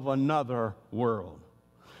of another world.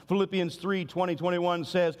 Philippians 3:20-21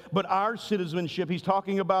 says, but our citizenship, he's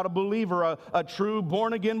talking about a believer, a true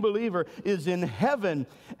born-again believer, is in heaven,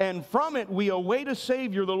 and from it we await a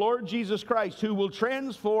Savior, the Lord Jesus Christ, who will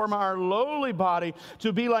transform our lowly body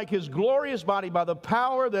to be like his glorious body by the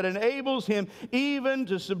power that enables him even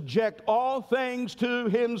to subject all things to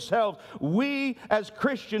himself. We, as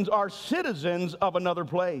Christians, are citizens of another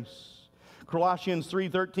place. Colossians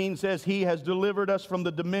 3:13 says, he has delivered us from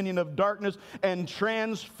the dominion of darkness and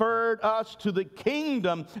transferred us to the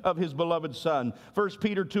kingdom of his beloved Son. 1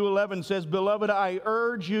 Peter 2:11 says, beloved, I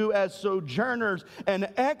urge you as sojourners and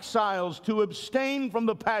exiles to abstain from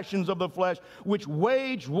the passions of the flesh, which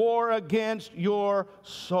wage war against your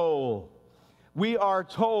soul. We are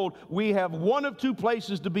told we have one of two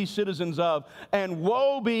places to be citizens of, and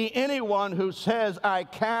woe be anyone who says, I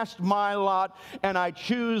cast my lot and I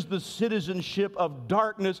choose the citizenship of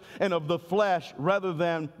darkness and of the flesh rather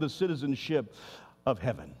than the citizenship of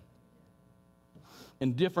heaven.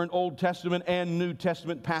 In different Old Testament and New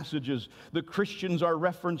Testament passages, the Christians are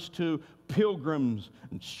referenced to pilgrims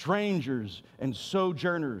and strangers and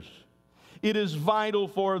sojourners. It is vital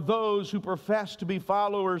for those who profess to be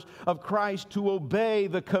followers of Christ to obey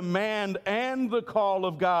the command and the call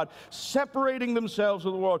of God, separating themselves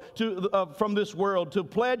from the world, from this world, to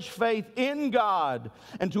pledge faith in God,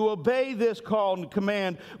 and to obey this call and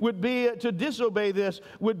command would be, to disobey this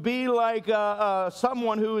would be like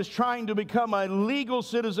someone who is trying to become a legal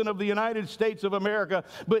citizen of the United States of America,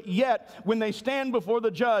 but yet when they stand before the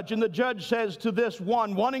judge, and the judge says to this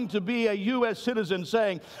one wanting to be a U.S. citizen,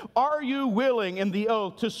 saying, are you willing in the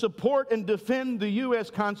oath to support and defend the U.S.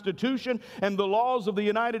 Constitution and the laws of the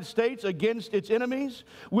United States against its enemies?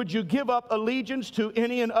 Would you give up allegiance to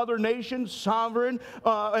any and other nation's sovereign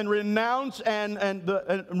and renounce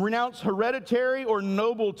renounce hereditary or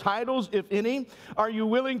noble titles, if any? Are you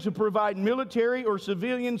willing to provide military or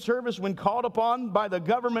civilian service when called upon by the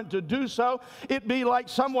government to do so? It'd be like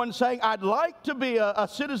someone saying, I'd like to be a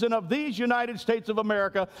citizen of these United States of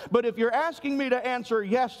America, but if you're asking me to answer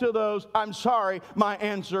yes to those, I'm sorry, my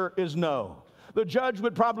answer is no. The judge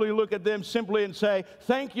would probably look at them simply and say,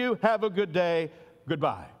 thank you, have a good day,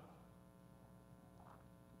 goodbye.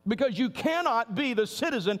 Because you cannot be the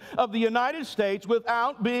citizen of the United States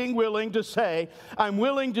without being willing to say, I'm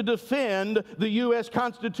willing to defend the U.S.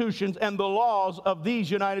 Constitution and the laws of these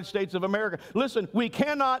United States of America. Listen, we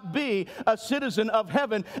cannot be a citizen of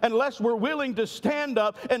heaven unless we're willing to stand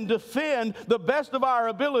up and defend the best of our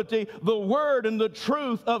ability the word and the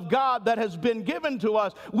truth of God that has been given to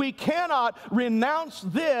us. We cannot renounce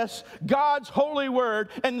this, God's holy word,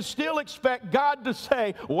 and still expect God to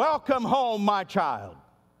say, welcome home, my child.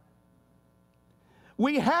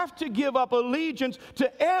 We have to give up allegiance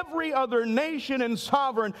to every other nation and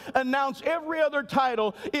sovereign, announce every other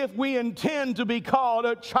title if we intend to be called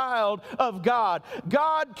a child of God.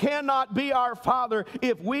 God cannot be our Father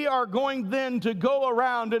if we are going then to go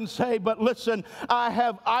around and say, but listen, I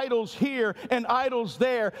have idols here and idols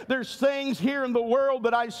there. There's things here in the world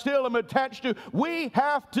that I still am attached to. We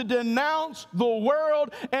have to denounce the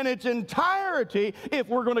world and its entirety if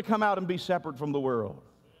we're going to come out and be separate from the world.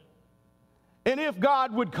 And if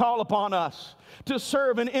God would call upon us to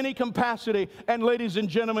serve in any capacity, and ladies and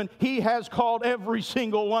gentlemen, He has called every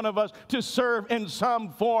single one of us to serve in some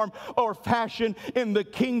form or fashion in the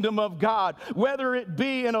kingdom of God, whether it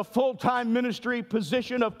be in a full-time ministry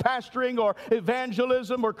position of pastoring or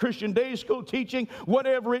evangelism or Christian day school teaching,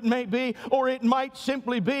 whatever it may be, or it might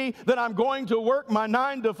simply be that I'm going to work my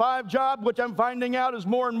 9-to-5 job, which I'm finding out is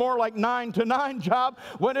more and more like 9-to-9 job,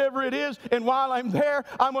 whatever it is, and while I'm there,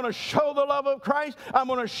 I'm going to show the love of Christ, I'm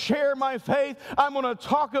going to share my faith, I'm going to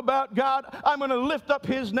talk about God, I'm going to lift up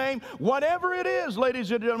His name. Whatever it is,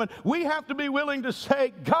 ladies and gentlemen, we have to be willing to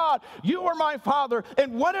say, God, you are my Father,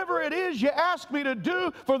 and whatever it is you ask me to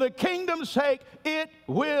do for the kingdom's sake, it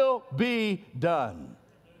will be done.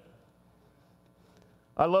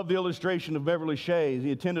 I love the illustration of Beverly Shays.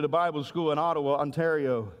 He attended a Bible school in Ottawa,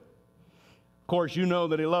 Ontario. Of course, you know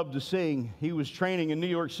that he loved to sing. He was training in New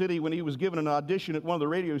York City when he was given an audition at one of the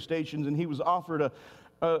radio stations, and he was offered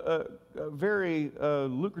a very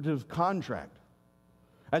lucrative contract.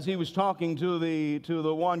 As he was talking to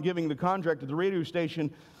the one giving the contract at the radio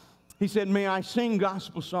station, he said, may I sing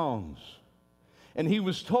gospel songs? And he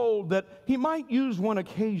was told that he might use one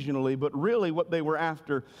occasionally, but really what they were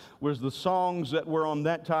after was the songs that were on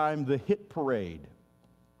that time the hit parade,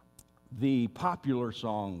 the popular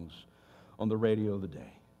songs on the radio of the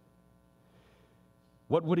day.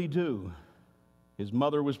 What would he do? His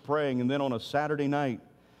mother was praying, and then on a Saturday night,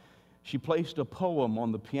 she placed a poem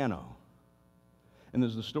on the piano. And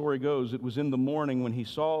as the story goes, it was in the morning when he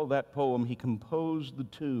saw that poem, he composed the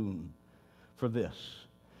tune for this.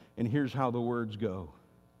 And here's how the words go.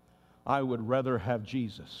 I would rather have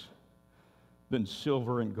Jesus than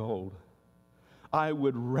silver and gold. I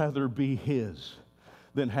would rather be His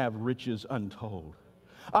than have riches untold.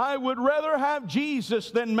 I would rather have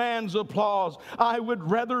Jesus than man's applause. I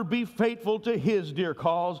would rather be faithful to His dear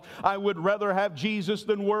cause. I would rather have Jesus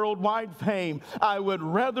than worldwide fame. I would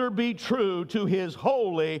rather be true to His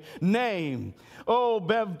holy name. Oh,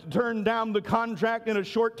 Bev turned down the contract and a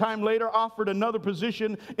short time later offered another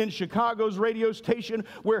position in Chicago's radio station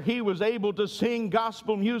where he was able to sing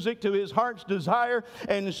gospel music to his heart's desire.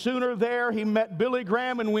 And sooner there he met Billy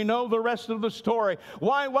Graham, and we know the rest of the story.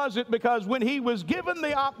 Why was it? Because when he was given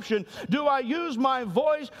the option, do I use my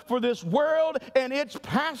voice for this world and its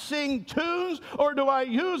passing tunes, or do I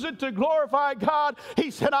use it to glorify God? He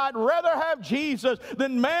said, I'd rather have Jesus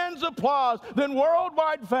than man's applause, than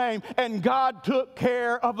worldwide fame, and God took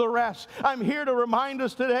care of the rest. I'm here to remind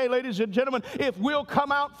us today, ladies and gentlemen, if we'll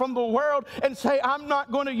come out from the world and say, I'm not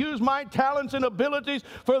going to use my talents and abilities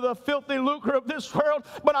for the filthy lucre of this world,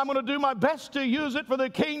 but I'm going to do my best to use it for the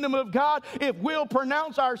kingdom of God. If we'll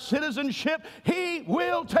pronounce our citizenship, He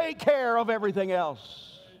will take care of everything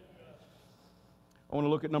else. I want to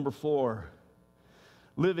look at number 4.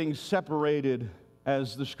 Living separated,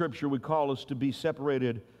 as the Scripture would call us to be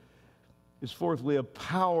separated, is fourthly a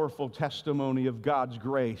powerful testimony of God's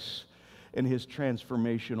grace and His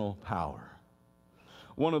transformational power.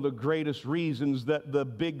 One of the greatest reasons that the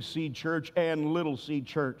Big C Church and Little C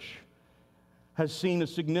Church has seen a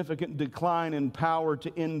significant decline in power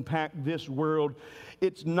to impact this world,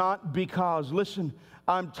 it's not because, listen,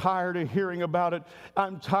 I'm tired of hearing about it.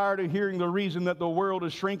 I'm tired of hearing the reason that the world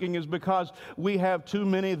is shrinking is because we have too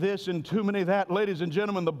many this and too many that. Ladies and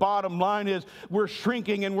gentlemen, the bottom line is we're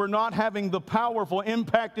shrinking and we're not having the powerful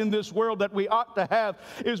impact in this world that we ought to have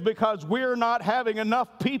is because we're not having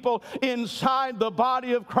enough people inside the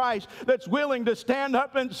body of Christ that's willing to stand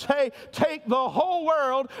up and say, take the whole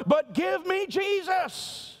world, but give me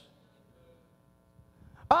Jesus.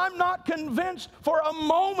 I'm not convinced for a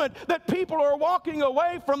moment that people are walking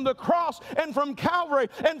away from the cross and from Calvary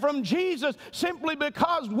and from Jesus simply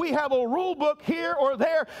because we have a rule book here or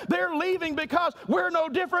there. They're leaving because we're no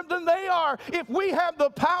different than they are. If we have the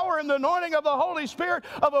power and the anointing of the Holy Spirit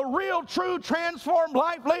of a real, true, transformed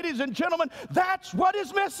life, ladies and gentlemen, that's what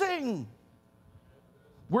is missing.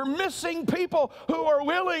 We're missing people who are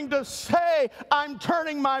willing to say, I'm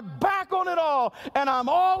turning my back on it all and I'm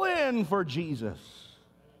all in for Jesus.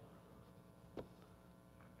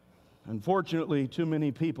 Unfortunately, too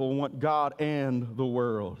many people want God and the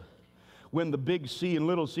world. When the Big C and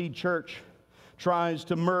Little C church tries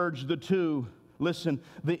to merge the two, listen,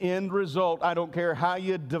 the end result, I don't care how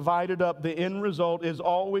you divide it up, the end result is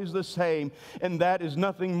always the same, and that is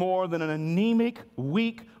nothing more than an anemic,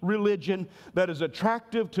 weak religion that is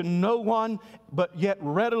attractive to no one, but yet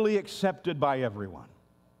readily accepted by everyone.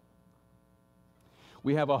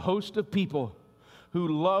 We have a host of people who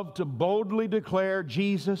love to boldly declare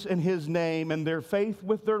Jesus and His name and their faith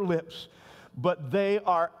with their lips, but they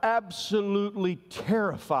are absolutely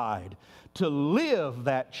terrified to live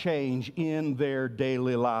that change in their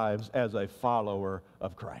daily lives as a follower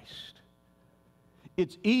of Christ.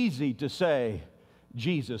 It's easy to say,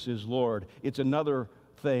 Jesus is Lord. It's another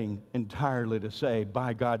thing entirely to say,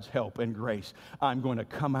 by God's help and grace, I'm going to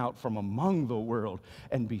come out from among the world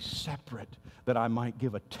and be separate, that I might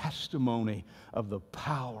give a testimony of the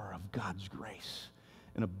power of God's grace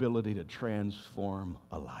and ability to transform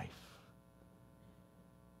a life.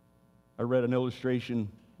 I read an illustration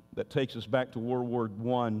that takes us back to World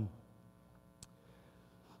War I.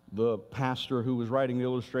 The pastor who was writing the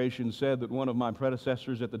illustration said that one of my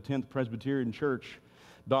predecessors at the 10th Presbyterian Church,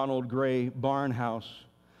 Donald Gray Barnhouse,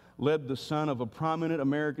 led the son of a prominent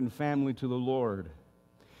American family to the Lord.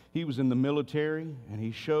 He was in the military, and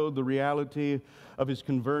he showed the reality of his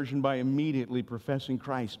conversion by immediately professing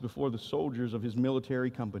Christ before the soldiers of his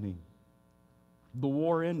military company. The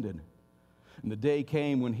war ended, and the day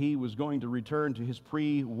came when he was going to return to his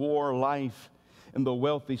pre-war life in the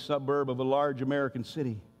wealthy suburb of a large American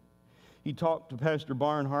city. He talked to Pastor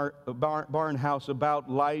Barnhouse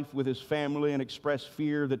about life with his family and expressed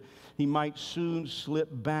fear that he might soon slip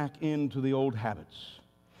back into the old habits.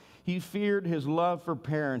 He feared his love for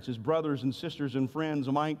parents, his brothers and sisters and friends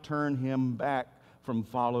might turn him back from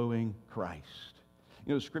following Christ.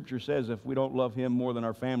 You know, Scripture says if we don't love Him more than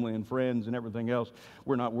our family and friends and everything else,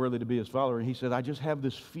 we're not worthy to be His follower. And he said, I just have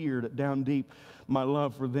this fear that down deep, my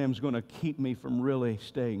love for them is going to keep me from really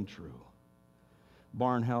staying true.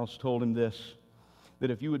 Barnhouse told him this, that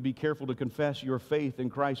if you would be careful to confess your faith in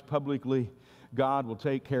Christ publicly, God will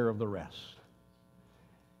take care of the rest.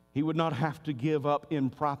 He would not have to give up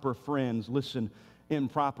improper friends. Listen,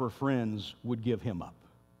 improper friends would give him up.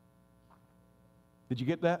 Did you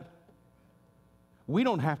get that? We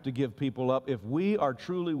don't have to give people up. If we are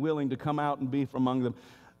truly willing to come out and be from among them,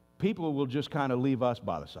 people will just kind of leave us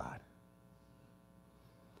by the side.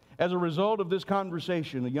 As a result of this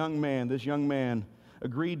conversation, this young man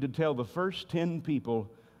agreed to tell the first 10 people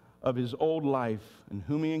of his old life and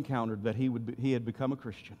whom he encountered that he had become a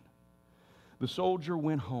Christian. The soldier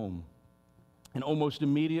went home, and almost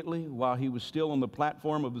immediately, while he was still on the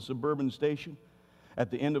platform of the suburban station,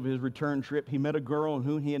 at the end of his return trip, he met a girl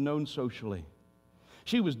whom he had known socially.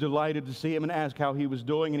 She was delighted to see him and asked how he was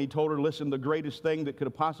doing, and he told her, listen, the greatest thing that could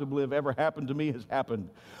have possibly have ever happened to me has happened.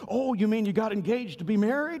 Oh, you mean you got engaged to be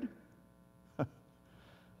married?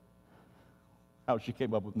 How she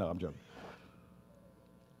came up with, no, I'm joking.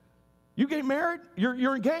 You get married?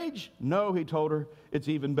 You're engaged? No, he told her, it's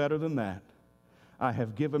even better than that. I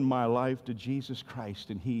have given my life to Jesus Christ,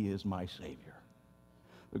 and He is my Savior.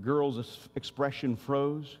 The girl's expression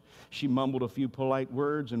froze. She mumbled a few polite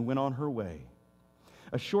words and went on her way.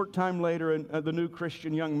 A short time later, the new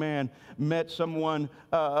Christian young man met someone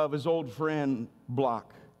of his old friend,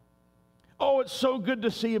 Block. Oh, it's so good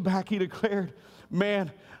to see you back, he declared.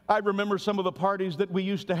 Man, I remember some of the parties that we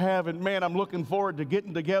used to have, and man, I'm looking forward to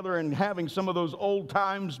getting together and having some of those old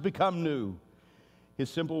times become new. His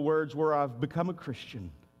simple words were, I've become a Christian.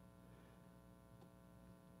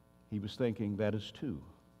 He was thinking, that is too.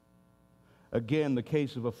 Again, the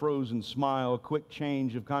case of a frozen smile, a quick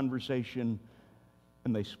change of conversation,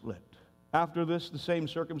 and they split. After this, the same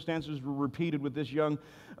circumstances were repeated with this young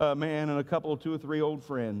man and a couple of 2 or 3 old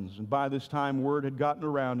friends. And by this time, word had gotten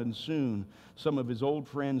around, and soon some of his old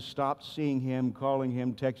friends stopped seeing him, calling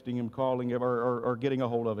him, texting him, calling him, or getting a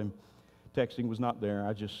hold of him. Texting was not there.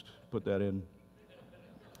 I just put that in.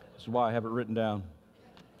 That's why I have it written down.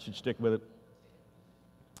 Should stick with it.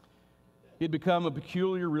 He'd become a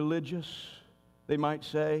peculiar religious, they might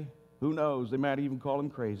say. Who knows? They might even call him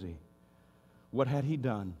crazy. What had he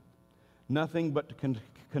done? Nothing but to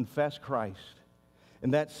confess Christ.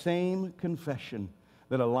 And that same confession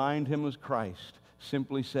that aligned him with Christ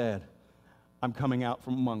simply said, I'm coming out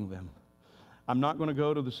from among them. I'm not going to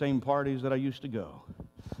go to the same parties that I used to go.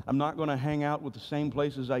 I'm not going to hang out with the same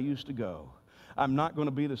places I used to go. I'm not going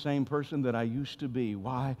to be the same person that I used to be.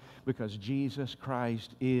 Why? Because Jesus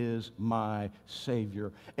Christ is my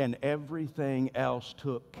Savior, and everything else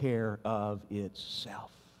took care of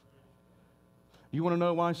itself. You want to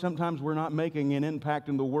know why sometimes we're not making an impact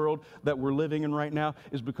in the world that we're living in right now?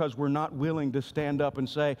 Is because we're not willing to stand up and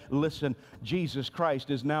say, listen, Jesus Christ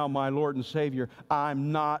is now my Lord and Savior.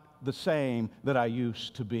 I'm not the same that I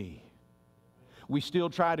used to be. We still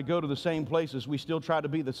try to go to the same places. We still try to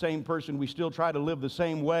be the same person. We still try to live the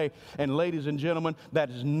same way. And ladies and gentlemen, that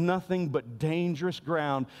is nothing but dangerous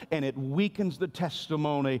ground, and it weakens the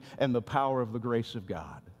testimony and the power of the grace of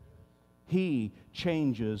God. He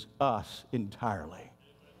changes us entirely.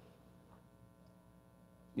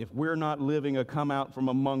 If we're not living a come out from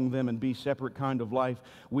among them and be separate kind of life,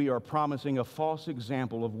 we are promising a false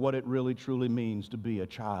example of what it really truly means to be a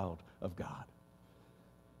child of God.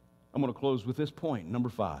 I'm going to close with this point, number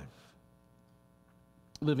 5.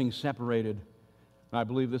 Living separated. I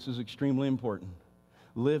believe this is extremely important.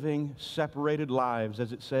 Living separated lives,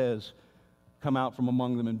 as it says, come out from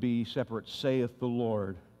among them and be separate, saith the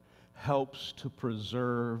Lord, helps to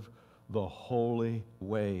preserve the holy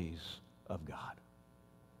ways of God.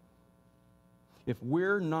 If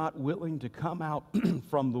we're not willing to come out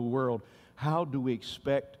from the world, how do we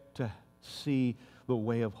expect to see the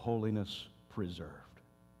way of holiness preserved?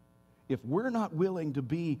 If we're not willing to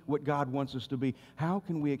be what God wants us to be, how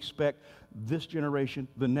can we expect this generation,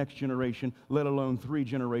 the next generation, let alone 3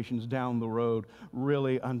 generations down the road,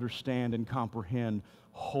 really understand and comprehend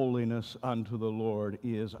holiness unto the Lord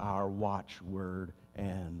is our watchword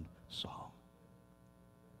and song?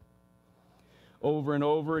 Over and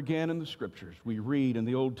over again in the Scriptures, we read in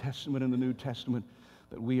the Old Testament and the New Testament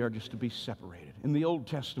that we are just to be separated. In the Old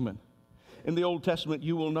Testament,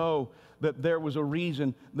 you will know that there was a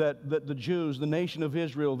reason that the Jews, the nation of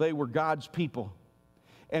Israel, they were God's people.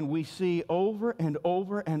 And we see over and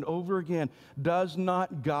over and over again, does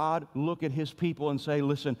not God look at His people and say,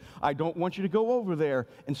 listen, I don't want you to go over there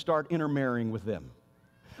and start intermarrying with them.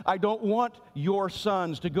 I don't want your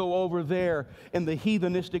sons to go over there in the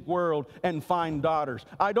heathenistic world and find daughters.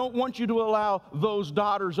 I don't want you to allow those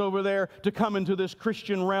daughters over there to come into this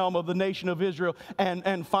Christian realm of the nation of Israel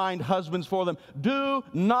and find husbands for them. Do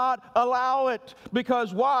not allow it.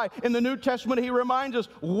 Because why? In the New Testament, He reminds us,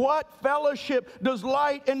 what fellowship does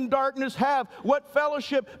light and darkness have? What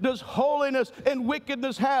fellowship does holiness and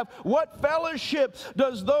wickedness have? What fellowship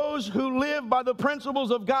does those who live by the principles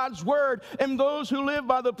of God's Word and those who live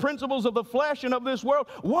by the principles of the flesh and of this world,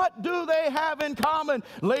 what do they have in common?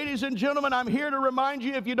 Ladies and gentlemen, I'm here to remind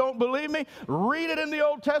you, if you don't believe me, read it in the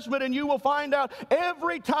Old Testament and you will find out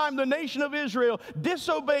every time the nation of Israel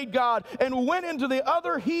disobeyed God and went into the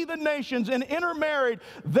other heathen nations and intermarried,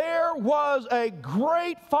 there was a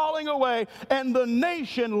great falling away and the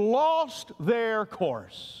nation lost their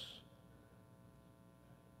course.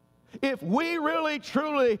 If we really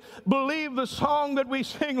truly believe the song that we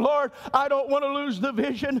sing, Lord, I don't want to lose the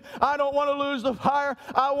vision, I don't want to lose the fire,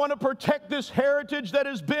 I want to protect this heritage that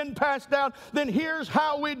has been passed down, then here's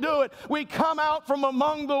how we do it. We come out from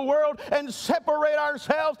among the world and separate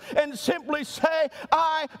ourselves and simply say,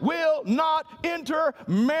 I will not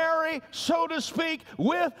intermarry, so to speak,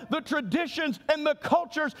 with the traditions and the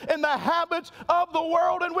cultures and the habits of the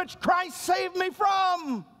world in which Christ saved me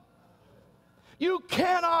from. You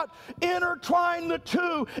cannot intertwine the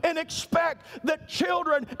two and expect that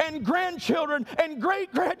children and grandchildren and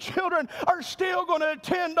great-grandchildren are still going to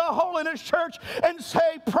attend a holiness church and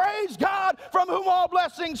say, praise God from whom all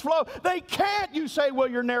blessings flow. They can't. You say, well,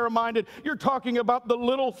 you're narrow-minded. You're talking about the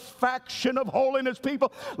little faction of holiness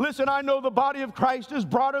people. Listen, I know the body of Christ is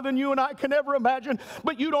broader than you and I can ever imagine,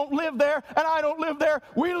 but you don't live there and I don't live there.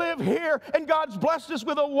 We live here, and God's blessed us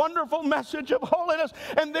with a wonderful message of holiness,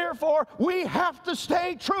 and therefore we have to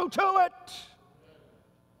stay true to it.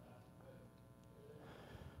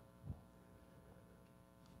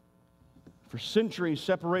 For centuries,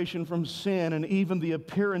 separation from sin and even the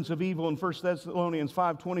appearance of evil in 1 Thessalonians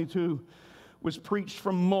 5:22 was preached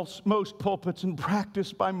from most pulpits and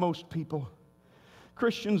practiced by most people.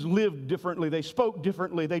 Christians lived differently. They spoke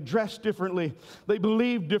differently. They dressed differently. They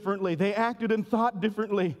believed differently. They acted and thought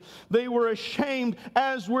differently. They were ashamed,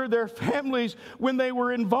 as were their families, when they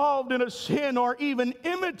were involved in a sin or even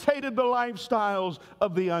imitated the lifestyles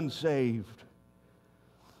of the unsaved.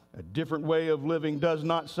 A different way of living does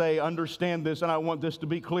not say, understand this, and I want this to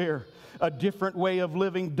be clear. A different way of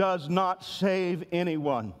living does not save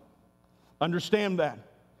anyone. Understand that.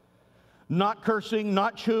 Not cursing,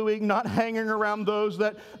 not chewing, not hanging around those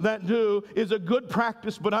that do is a good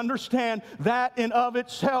practice, but understand that in of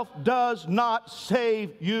itself does not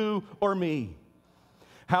save you or me.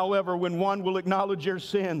 However, when one will acknowledge their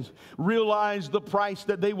sins, realize the price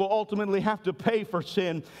that they will ultimately have to pay for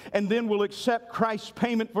sin, and then will accept Christ's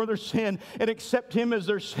payment for their sin and accept Him as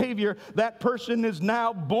their Savior, that person is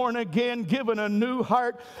now born again, given a new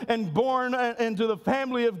heart, and born into the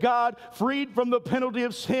family of God, freed from the penalty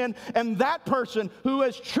of sin. And that person who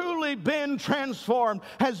has truly been transformed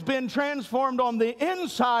has been transformed on the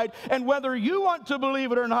inside. And whether you want to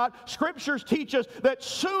believe it or not, Scriptures teach us that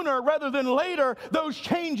sooner rather than later, those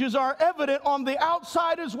changes are evident on the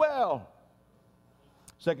outside as well.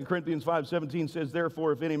 2 Corinthians 5:17 says,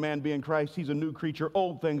 therefore, if any man be in Christ, he's a new creature.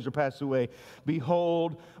 Old things are passed away.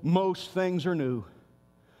 Behold, most things are new.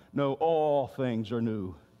 No, all things are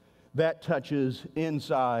new. That touches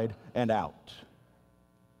inside and out.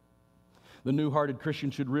 The new-hearted Christian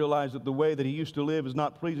should realize that the way that he used to live is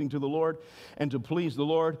not pleasing to the Lord. And to please the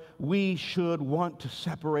Lord, we should want to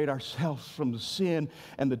separate ourselves from the sin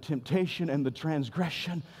and the temptation and the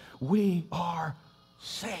transgression. We are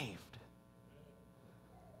saved.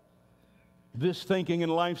 This thinking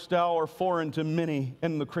and lifestyle are foreign to many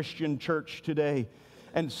in the Christian church today.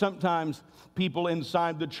 And sometimes people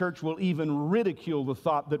inside the church will even ridicule the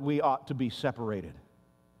thought that we ought to be separated.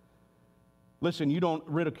 Listen, you don't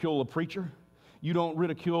ridicule a preacher. You don't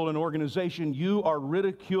ridicule an organization. You are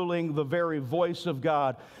ridiculing the very voice of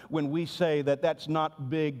God when we say that that's not a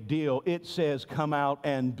big deal. It says, come out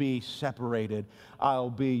and be separated.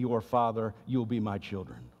 I'll be your father. You'll be my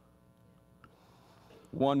children.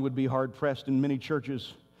 One would be hard-pressed in many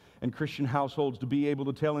churches and Christian households to be able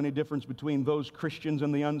to tell any difference between those Christians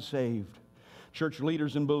and the unsaved. Church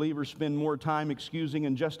leaders and believers spend more time excusing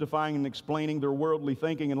and justifying and explaining their worldly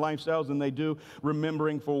thinking and lifestyles than they do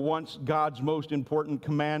remembering for once God's most important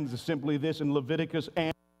command is simply this in Leviticus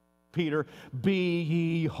and Peter, be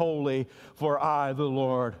ye holy, for I, the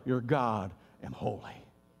Lord, your God, am holy.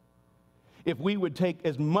 If we would take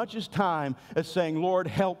as much as time as saying, Lord,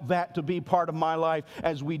 help that to be part of my life,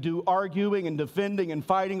 as we do arguing and defending and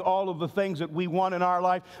fighting all of the things that we want in our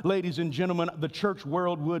life, ladies and gentlemen, the church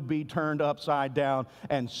world would be turned upside down,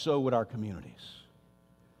 and so would our communities.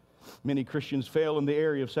 Many Christians fail in the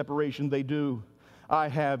area of separation. They do. I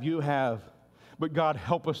have, you have. But God,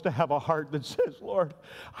 help us to have a heart that says, Lord,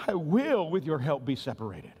 I will, with your help, be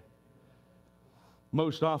separated.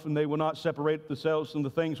 Most often they will not separate themselves from the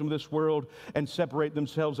things from this world and separate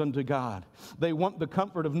themselves unto God. They want the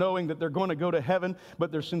comfort of knowing that they're going to go to heaven, but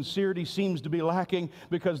their sincerity seems to be lacking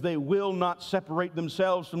because they will not separate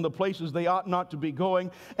themselves from the places they ought not to be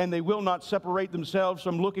going, and they will not separate themselves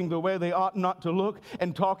from looking the way they ought not to look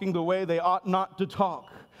and talking the way they ought not to talk.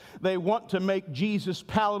 They want to make Jesus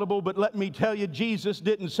palatable, but let me tell you, Jesus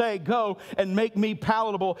didn't say, go and make me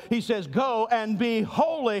palatable. He says, go and be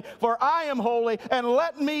holy, for I am holy, and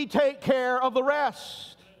let me take care of the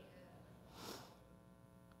rest.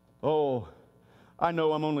 Oh, I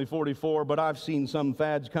know I'm only 44, but I've seen some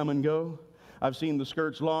fads come and go. I've seen the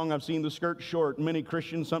skirts long, I've seen the skirts short. Many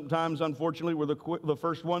Christians sometimes, unfortunately, were the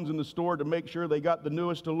first ones in the store to make sure they got the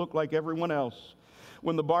newest to look like everyone else.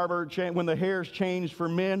 When the hairs changed for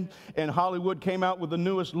men and Hollywood came out with the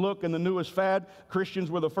newest look and the newest fad, Christians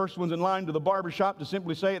were the first ones in line to the barbershop to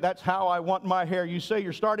simply say, that's how I want my hair. You say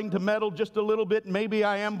you're starting to meddle just a little bit. Maybe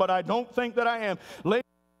I am, but I don't think that I am. Ladies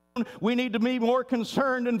and gentlemen, we need to be more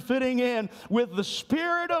concerned in fitting in with the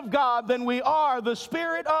Spirit of God than we are the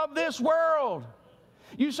spirit of this world.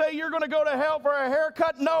 You say you're going to go to hell for a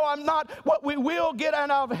haircut? No, I'm not. What we will get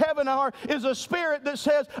out of heaven is a spirit that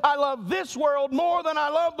says, I love this world more than I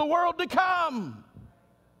love the world to come.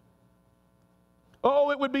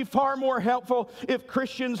 Oh, it would be far more helpful if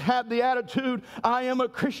Christians had the attitude, I am a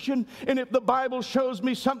Christian, and if the Bible shows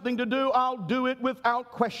me something to do, I'll do it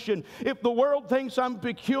without question. If the world thinks I'm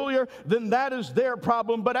peculiar, then that is their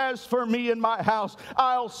problem. But as for me and my house,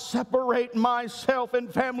 I'll separate myself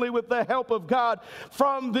and family with the help of God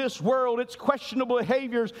from this world, its questionable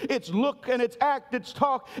behaviors, its look and its act, its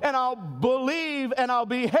talk, and I'll believe and I'll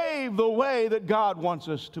behave the way that God wants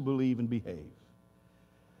us to believe and behave.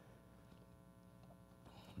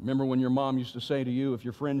 Remember when your mom used to say to you, if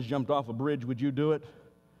your friends jumped off a bridge, would you do it?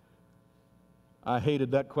 I hated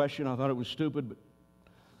that question. I thought it was stupid. But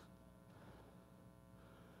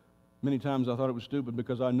many times I thought it was stupid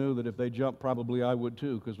because I knew that if they jumped, probably I would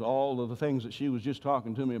too, because all of the things that she was just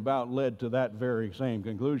talking to me about led to that very same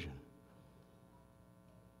conclusion.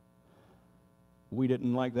 We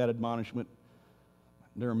didn't like that admonishment.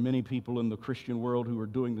 There are many people in the Christian world who are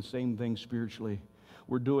doing the same thing spiritually.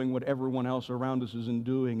 We're doing what everyone else around us isn't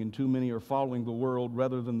doing, and too many are following the world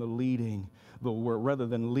rather than leading the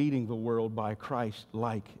world by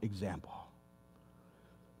Christ-like example.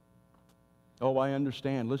 Oh, I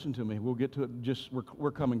understand. Listen to me. We'll get to it.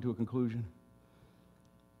 We're coming to a conclusion.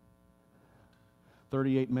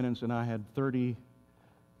 38 minutes, and I had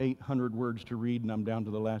 3,800 words to read, and I'm down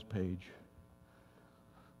to the last page.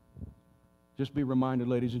 Just be reminded,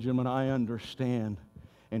 ladies and gentlemen, I understand.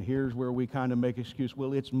 And here's where we kind of make excuse.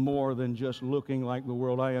 Well, it's more than just looking like the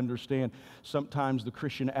world. I understand. Sometimes the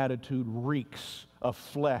Christian attitude reeks of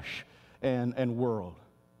flesh and world.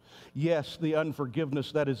 Yes, the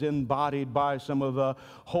unforgiveness that is embodied by some of the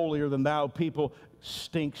holier-than-thou people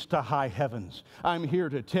stinks to high heavens. I'm here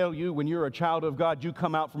to tell you, when you're a child of God, you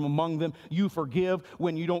come out from among them, you forgive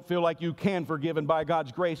when you don't feel like you can forgive, and by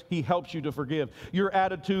God's grace, He helps you to forgive. Your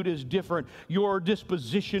attitude is different. Your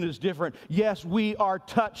disposition is different. Yes, we are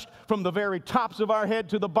touched from the very tops of our head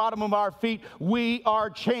to the bottom of our feet. We are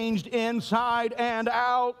changed inside and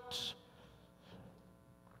out.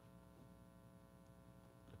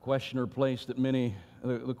 The question or place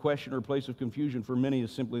of confusion for many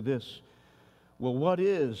is simply this. Well, what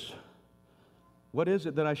is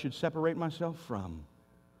it that I should separate myself from?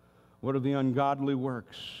 What are the ungodly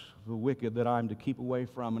works, the wicked, that I'm to keep away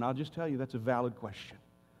from? And I'll just tell you, that's a valid question.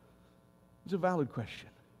 It's a valid question.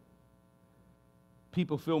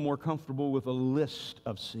 People feel more comfortable with a list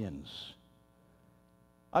of sins.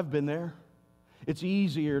 I've been there. It's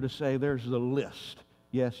easier to say there's the list.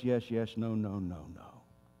 Yes, yes, yes, no, no, no, no.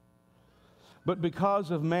 But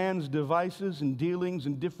because of man's devices and dealings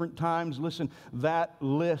in different times, listen, that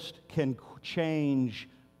list can change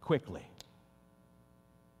quickly.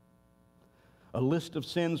 A list of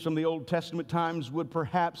sins from the Old Testament times would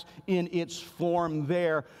perhaps, in its form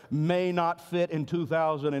there, may not fit in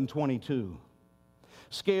 2022.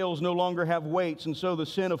 Scales no longer have weights, and so the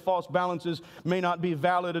sin of false balances may not be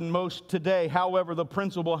valid in most today. However, the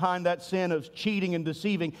principle behind that sin of cheating and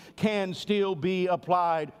deceiving can still be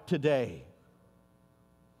applied today.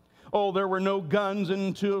 Oh, there were no guns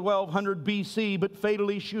in 1200 BC, but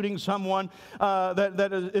fatally shooting someone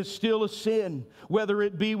that is still a sin. Whether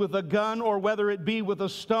it be with a gun or whether it be with a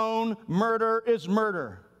stone, murder is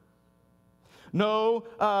murder. No,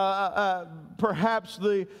 perhaps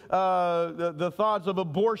the thoughts of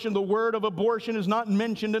abortion, the word of abortion is not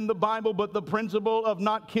mentioned in the Bible, but the principle of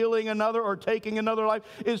not killing another or taking another life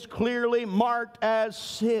is clearly marked as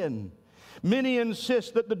sin. Many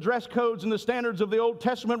insist that the dress codes and the standards of the Old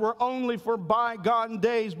Testament were only for bygone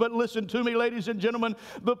days. But listen to me, ladies and gentlemen,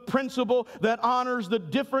 the principle that honors the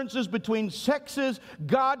differences between sexes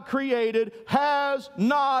God created has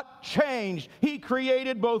not changed. He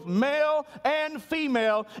created both male and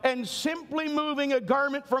female, and simply moving a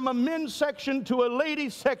garment from a men's section to a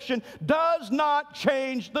ladies' section does not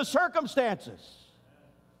change the circumstances.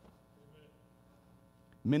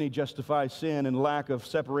 Many justify sin and lack of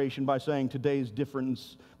separation by saying today's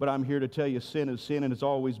difference, but I'm here to tell you sin is sin, and it's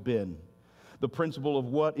always been. The principle of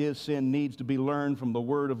what is sin needs to be learned from the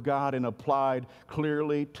Word of God and applied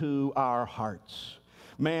clearly to our hearts.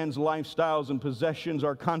 Man's lifestyles and possessions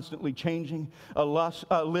are constantly changing. A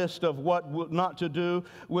list of what not to do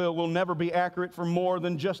will never be accurate for more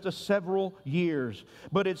than just several years.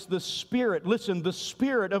 But it's the spirit, listen, the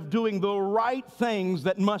spirit of doing the right things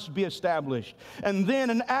that must be established. And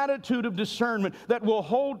then an attitude of discernment that will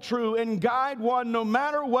hold true and guide one no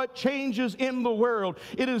matter what changes in the world.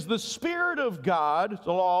 It is the Spirit of God,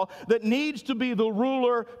 the law, that needs to be the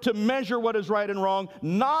ruler to measure what is right and wrong,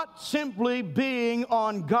 not simply being on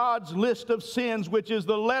on God's list of sins, which is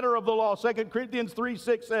the letter of the law. 2 Corinthians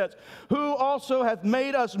 3:6 says, who also hath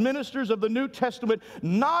made us ministers of the New Testament,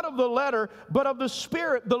 not of the letter, but of the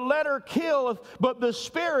Spirit. The letter killeth, but the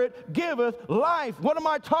Spirit giveth life. What am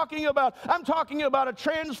I talking about? I'm talking about a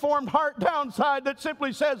transformed heart downside that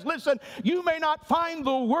simply says, listen, you may not find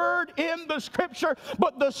the word in the Scripture,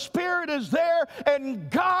 but the Spirit is there, and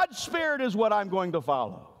God's Spirit is what I'm going to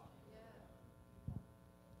follow.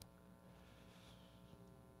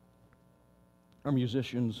 Our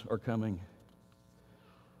musicians are coming.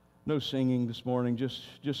 No singing this morning,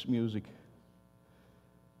 just music.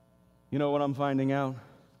 You know what I'm finding out?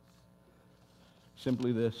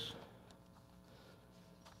 Simply this.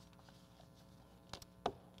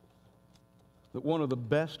 That one of the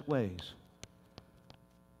best ways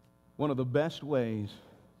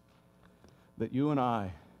that you and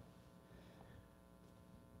I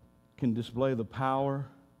can display the power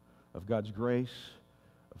of God's grace,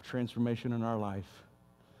 of transformation in our life,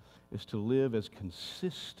 is to live as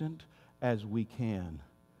consistent as we can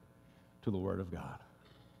to the Word of God.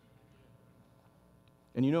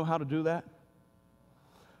 And you know how to do that?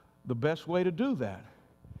 The best way to do that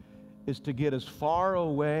is to get as far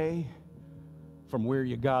away from where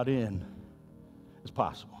you got in as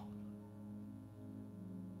possible.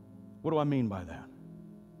 What do I mean by that?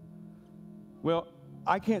 Well,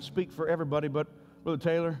 I can't speak for everybody, but Brother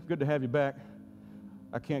Taylor, good to have you back.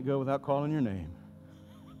 I can't go without calling your name.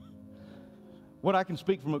 What I can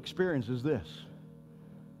speak from experience is this.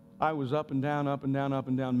 I was up and down, up and down, up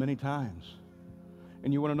and down many times.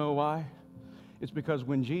 And you want to know why? It's because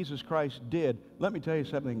when Jesus Christ did, let me tell you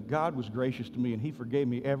something, God was gracious to me, and He forgave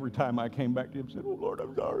me every time I came back to Him and said, oh, Lord,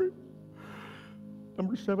 I'm sorry.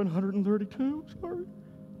 Number 732, sorry.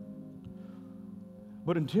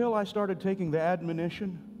 But until I started taking the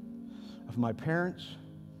admonition of my parents,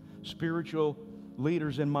 spiritual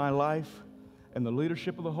leaders in my life, and the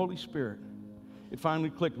leadership of the Holy Spirit, it finally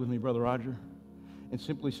clicked with me, Brother Roger, and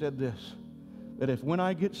simply said this, that if when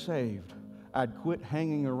I get saved, I'd quit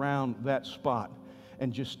hanging around that spot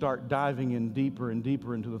and just start diving in deeper and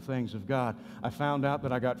deeper into the things of God, I found out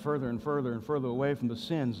that I got further and further and further away from the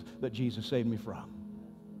sins that Jesus saved me from.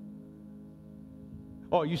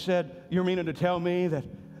 Oh, you said, you're meaning to tell me that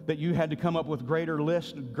you had to come up with greater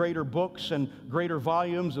lists, greater books, and greater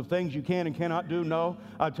volumes of things you can and cannot do? No,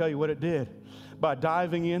 I'll tell you what it did. By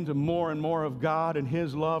diving into more and more of God and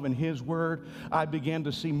His love and His Word, I began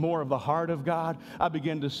to see more of the heart of God. I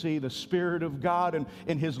began to see the Spirit of God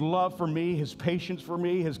and His love for me, His patience for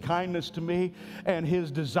me, His kindness to me, and His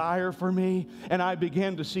desire for me. And I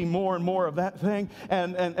began to see more and more of that thing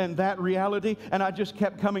and that reality. And I just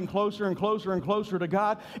kept coming closer and closer and closer to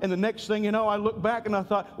God. And the next thing you know, I look back and I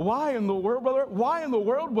thought, why in the world, brother? Why in the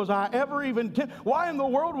world was I ever even, why in the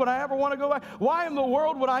world would I ever want to go back? Why in the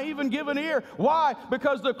world would I even give an ear? Why?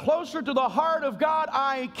 Because the closer to the heart of God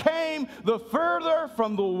I came, the further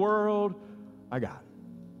from the world I got.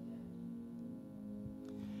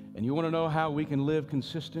 And you want to know how we can live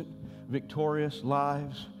consistent, victorious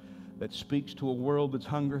lives that speaks to a world that's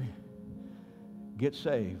hungry? Get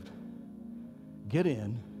saved. Get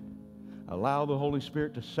in. Allow the Holy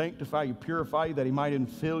Spirit to sanctify you, purify you, that He might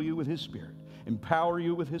infill you with His Spirit, empower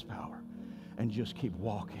you with His power, and just keep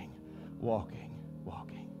walking, walking,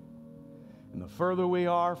 walking. And the further we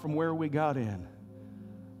are from where we got in,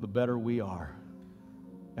 the better we are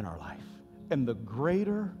in our life. And the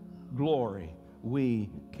greater glory we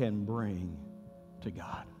can bring to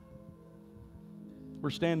God. We're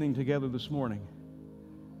standing together this morning.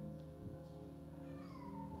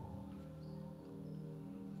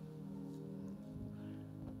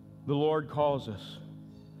 The Lord calls us,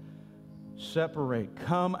 separate,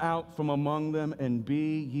 come out from among them and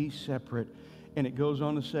be ye separate. And it goes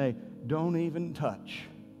on to say, don't even touch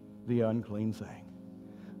the unclean thing.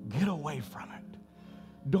 Get away from it.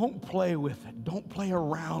 Don't play with it. Don't play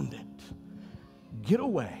around it. Get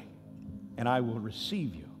away, and I will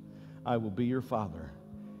receive you. I will be your father,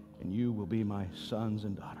 and you will be my sons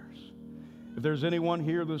and daughters. If there's anyone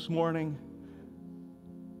here this morning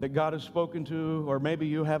that God has spoken to, or maybe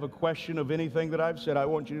you have a question of anything that I've said, I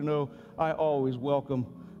want you to know I always welcome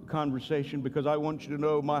conversation, because I want you to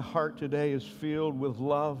know my heart today is filled with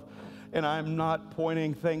love, and I'm not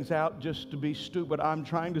pointing things out just to be stupid. I'm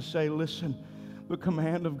trying to say, listen, the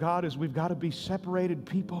command of God is we've got to be separated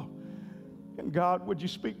people. And God, would you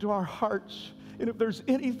speak to our hearts? And if there's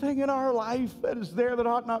anything in our life that is there that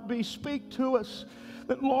ought not be, speak to us.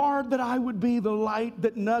 That, Lord, that I would be the light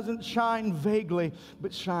that doesn't shine vaguely,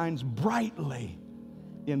 but shines brightly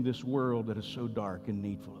in this world that is so dark and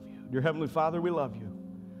needful of you. Dear Heavenly Father, we love you.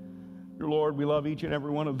 Dear Lord, we love each and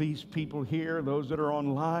every one of these people here, those that are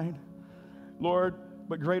online. Lord,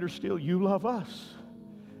 but greater still, you love us,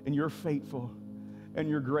 and you're faithful, and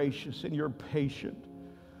you're gracious, and you're patient.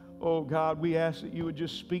 Oh God, we ask that you would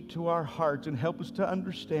just speak to our hearts and help us to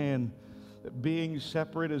understand that being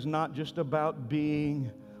separate is not just about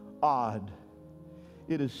being odd.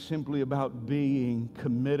 It is simply about being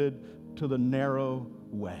committed to the narrow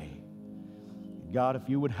way. God, if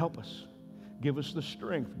you would help us, give us the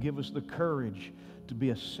strength, give us the courage to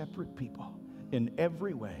be a separate people in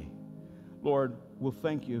every way. Lord, we'll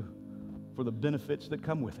thank you for the benefits that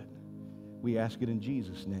come with it. We ask it in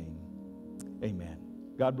Jesus' name. Amen.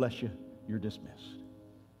 God bless you. You're dismissed.